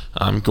them.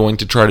 I'm going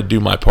to try to do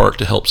my part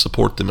to help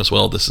support them as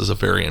well. This is a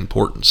very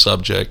important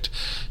subject,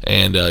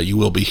 and you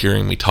will be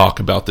hearing me talk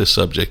about this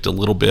subject a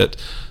little bit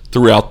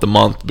throughout the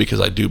month, because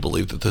I do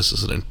believe that this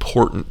is an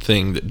important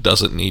thing that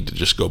doesn't need to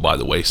just go by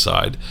the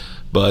wayside.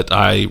 But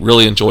I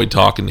really enjoyed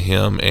talking to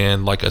him,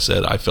 and like I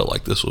said, I felt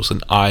like this was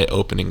an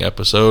eye-opening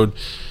episode,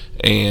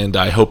 and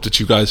I hope that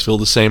you guys feel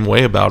the same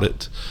way about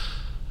it.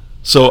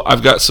 So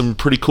I've got some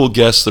pretty cool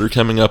guests that are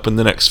coming up in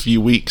the next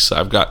few weeks.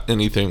 I've got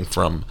anything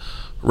from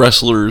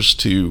wrestlers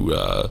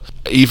to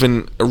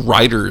even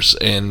writers,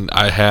 and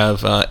I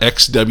have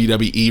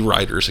ex-WWE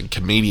writers and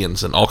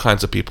comedians and all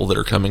kinds of people that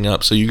are coming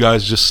up. So you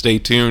guys just stay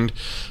tuned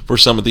for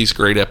some of these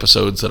great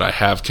episodes that I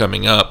have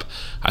coming up.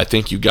 I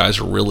think you guys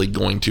are really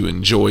going to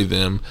enjoy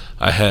them.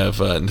 I have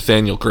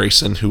Nathaniel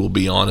Grayson, who will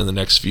be on in the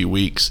next few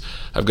weeks.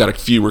 I've got a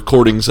few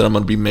recordings that I'm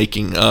going to be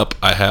making up.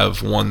 I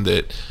have one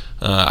that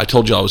I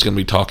told you I was going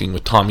to be talking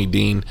with Tommy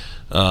Dean.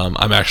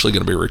 I'm actually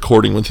going to be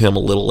recording with him a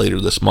little later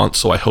this month,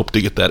 so I hope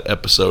to get that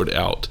episode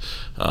out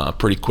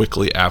pretty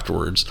quickly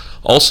afterwards.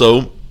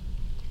 Also,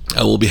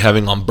 I will be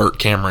having on Burt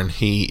Cameron.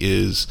 He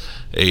is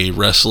a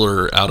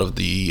wrestler out of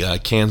the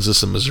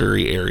Kansas and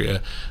Missouri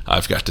area.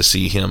 I've got to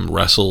see him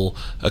wrestle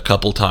a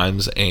couple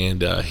times,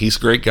 and he's a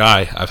great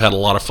guy. I've had a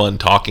lot of fun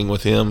talking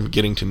with him,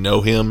 getting to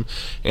know him,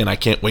 and I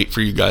can't wait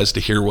for you guys to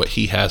hear what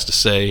he has to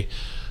say.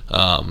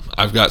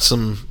 I've got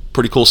some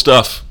pretty cool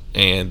stuff,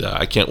 and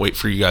I can't wait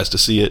for you guys to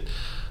see it.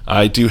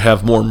 I do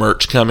have more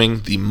merch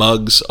coming. The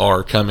mugs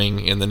are coming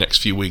in the next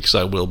few weeks.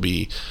 I will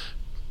be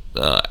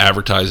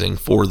advertising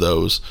for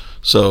those.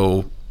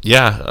 So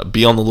yeah,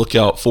 be on the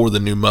lookout for the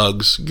new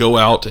mugs. Go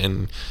out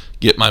and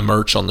get my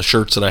merch on the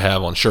shirts that I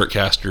have on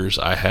Shirtcasters.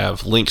 I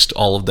have links to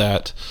all of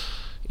that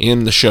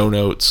in the show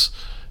notes,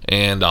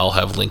 and I'll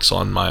have links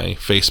on my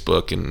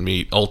Facebook and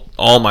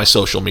all my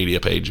social media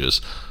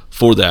pages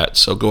for that.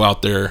 So go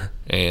out there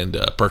and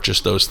purchase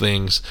those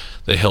things.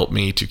 They help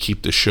me to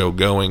keep this show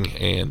going,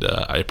 and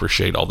I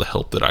appreciate all the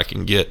help that I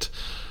can get.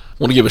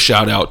 I want to give a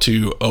shout out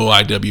to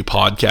OIW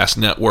Podcast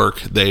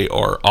Network. They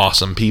are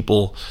awesome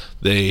people.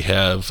 They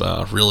have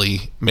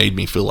really made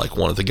me feel like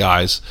one of the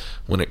guys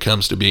when it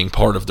comes to being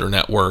part of their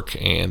network,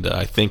 and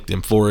I thank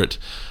them for it.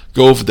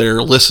 Go over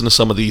there, listen to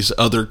some of these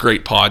other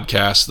great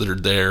podcasts that are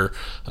there.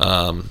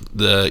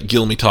 The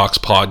Gilmy Talks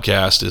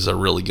podcast is a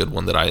really good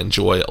one that I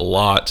enjoy a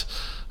lot.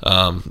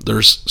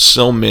 There's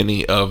so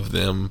many of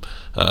them,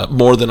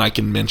 more than I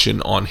can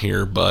mention on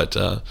here, but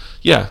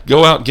yeah,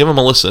 go out, give them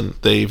a listen.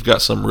 They've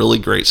got some really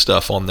great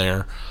stuff on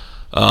there.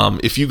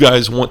 If you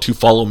guys want to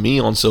follow me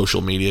on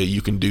social media,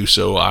 you can do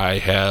so. I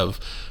have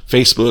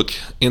Facebook,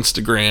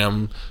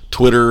 Instagram,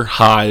 Twitter,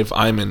 Hive.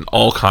 I'm in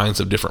all kinds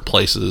of different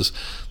places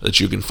that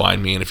you can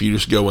find me, and if you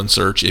just go and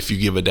search If You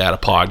Give a Dad a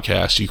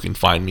Podcast, you can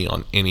find me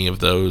on any of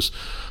those.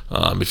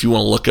 If you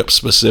want to look up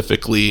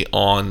specifically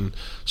on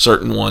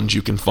certain ones,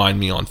 you can find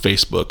me on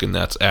Facebook, and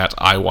that's at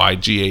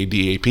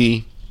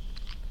IYGADAP.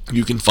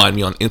 You can find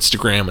me on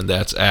Instagram, and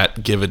that's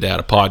at Give a Dad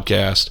a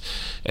Podcast.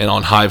 And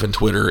on Hive and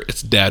Twitter,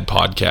 it's Dad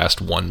Podcast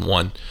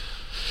 11.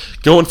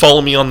 Go and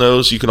follow me on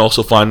those. You can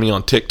also find me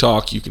on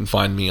TikTok. You can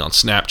find me on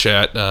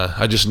Snapchat.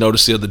 I just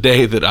noticed the other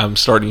day that I'm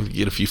starting to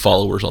get a few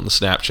followers on the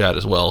Snapchat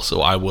as well, so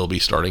I will be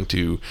starting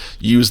to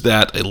use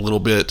that a little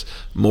bit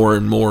more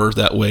and more.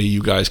 That way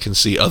you guys can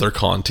see other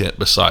content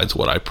besides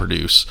what I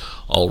produce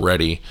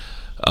already.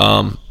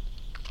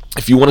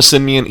 If you want to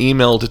send me an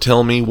email to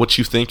tell me what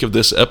you think of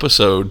this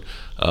episode,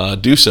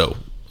 do so.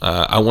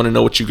 I want to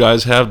know what you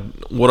guys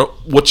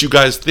what you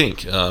guys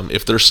think.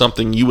 If there's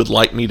something you would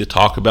like me to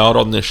talk about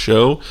on this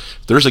show,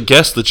 if there's a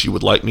guest that you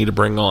would like me to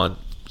bring on,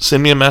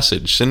 send me a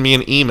message, send me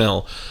an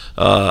email.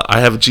 I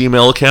have a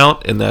Gmail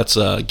account, and that's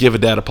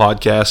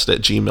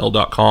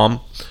giveadatapodcast@gmail.com.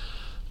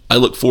 I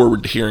look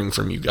forward to hearing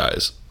from you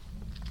guys.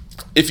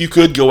 If you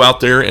could go out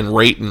there and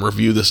rate and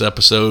review this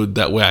episode,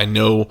 that way I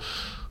know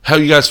how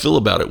you guys feel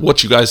about it,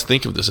 what you guys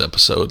think of this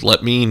episode.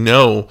 Let me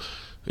know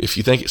if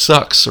you think it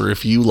sucks or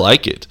if you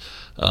like it.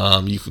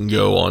 You can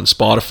go on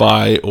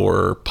Spotify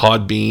or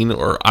Podbean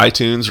or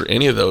iTunes or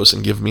any of those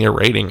and give me a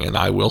rating, and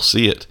I will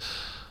see it.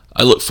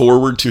 I look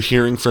forward to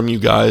hearing from you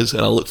guys,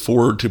 and I look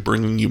forward to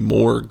bringing you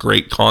more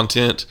great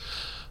content.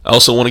 I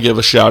also want to give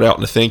a shout out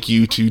and a thank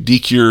you to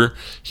DCure.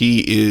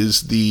 He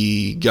is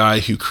the guy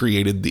who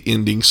created the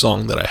ending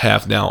song that I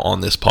have now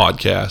on this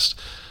podcast.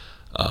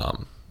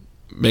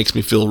 Makes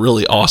me feel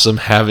really awesome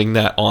having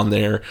that on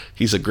there.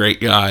 He's a great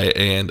guy,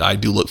 and I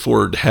do look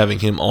forward to having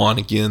him on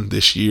again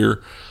this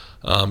year.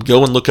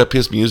 Go and look up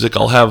his music.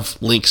 I'll have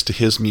links to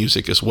his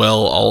music as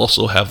well. I'll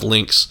also have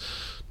links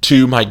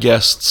to my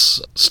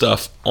guests'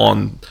 stuff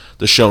on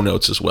the show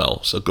notes as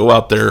well. So go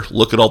out there,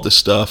 look at all this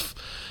stuff,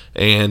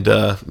 and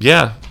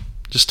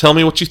just tell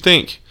me what you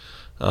think.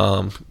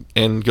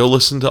 And go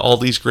listen to all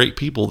these great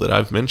people that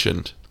I've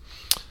mentioned.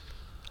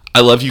 I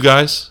love you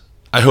guys.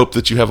 I hope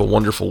that you have a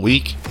wonderful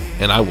week,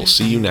 and I will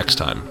see you next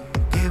time.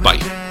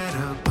 Bye.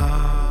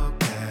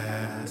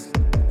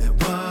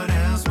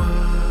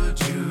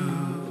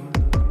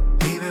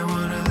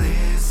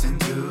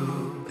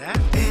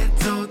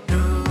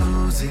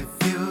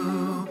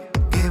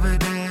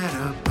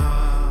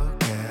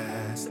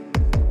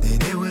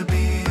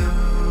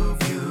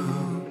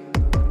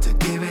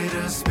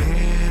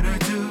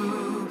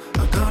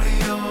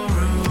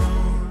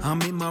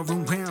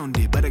 Room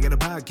rounded, but I got a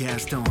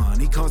podcast on.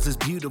 He calls us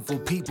beautiful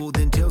people,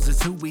 then tells us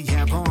who we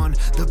have on.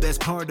 The best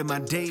part of my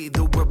day,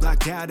 though we're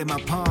blocked out in my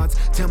pods.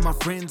 Tell my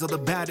friends all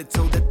about it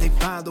so that they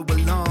follow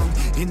along.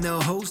 And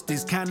the host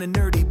is kinda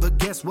nerdy, but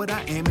guess what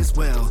I am as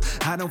well.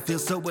 I don't feel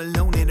so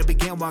alone, and I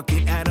began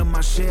walking out of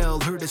my shell.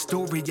 Heard a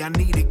story, I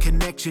need a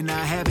connection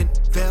I haven't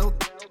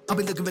felt. I'll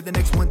be looking for the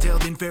next one, till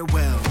then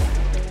farewell.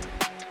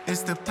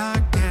 It's the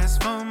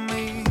podcast for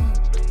me.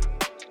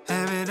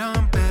 Have it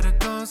on, better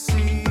go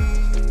see.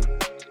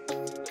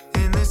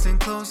 Listen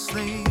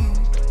closely,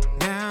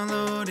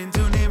 download and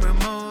tune in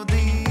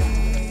remotely.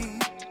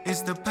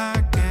 It's the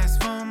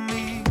podcast for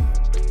me.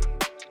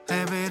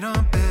 Have it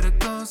on, better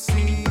go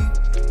see.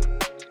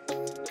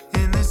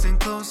 And listen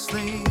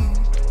closely,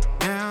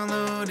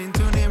 download and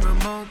tune in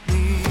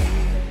remotely.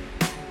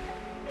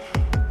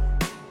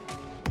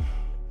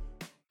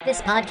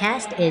 This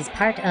podcast is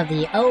part of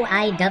the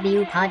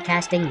OIW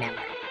Podcasting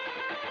Network.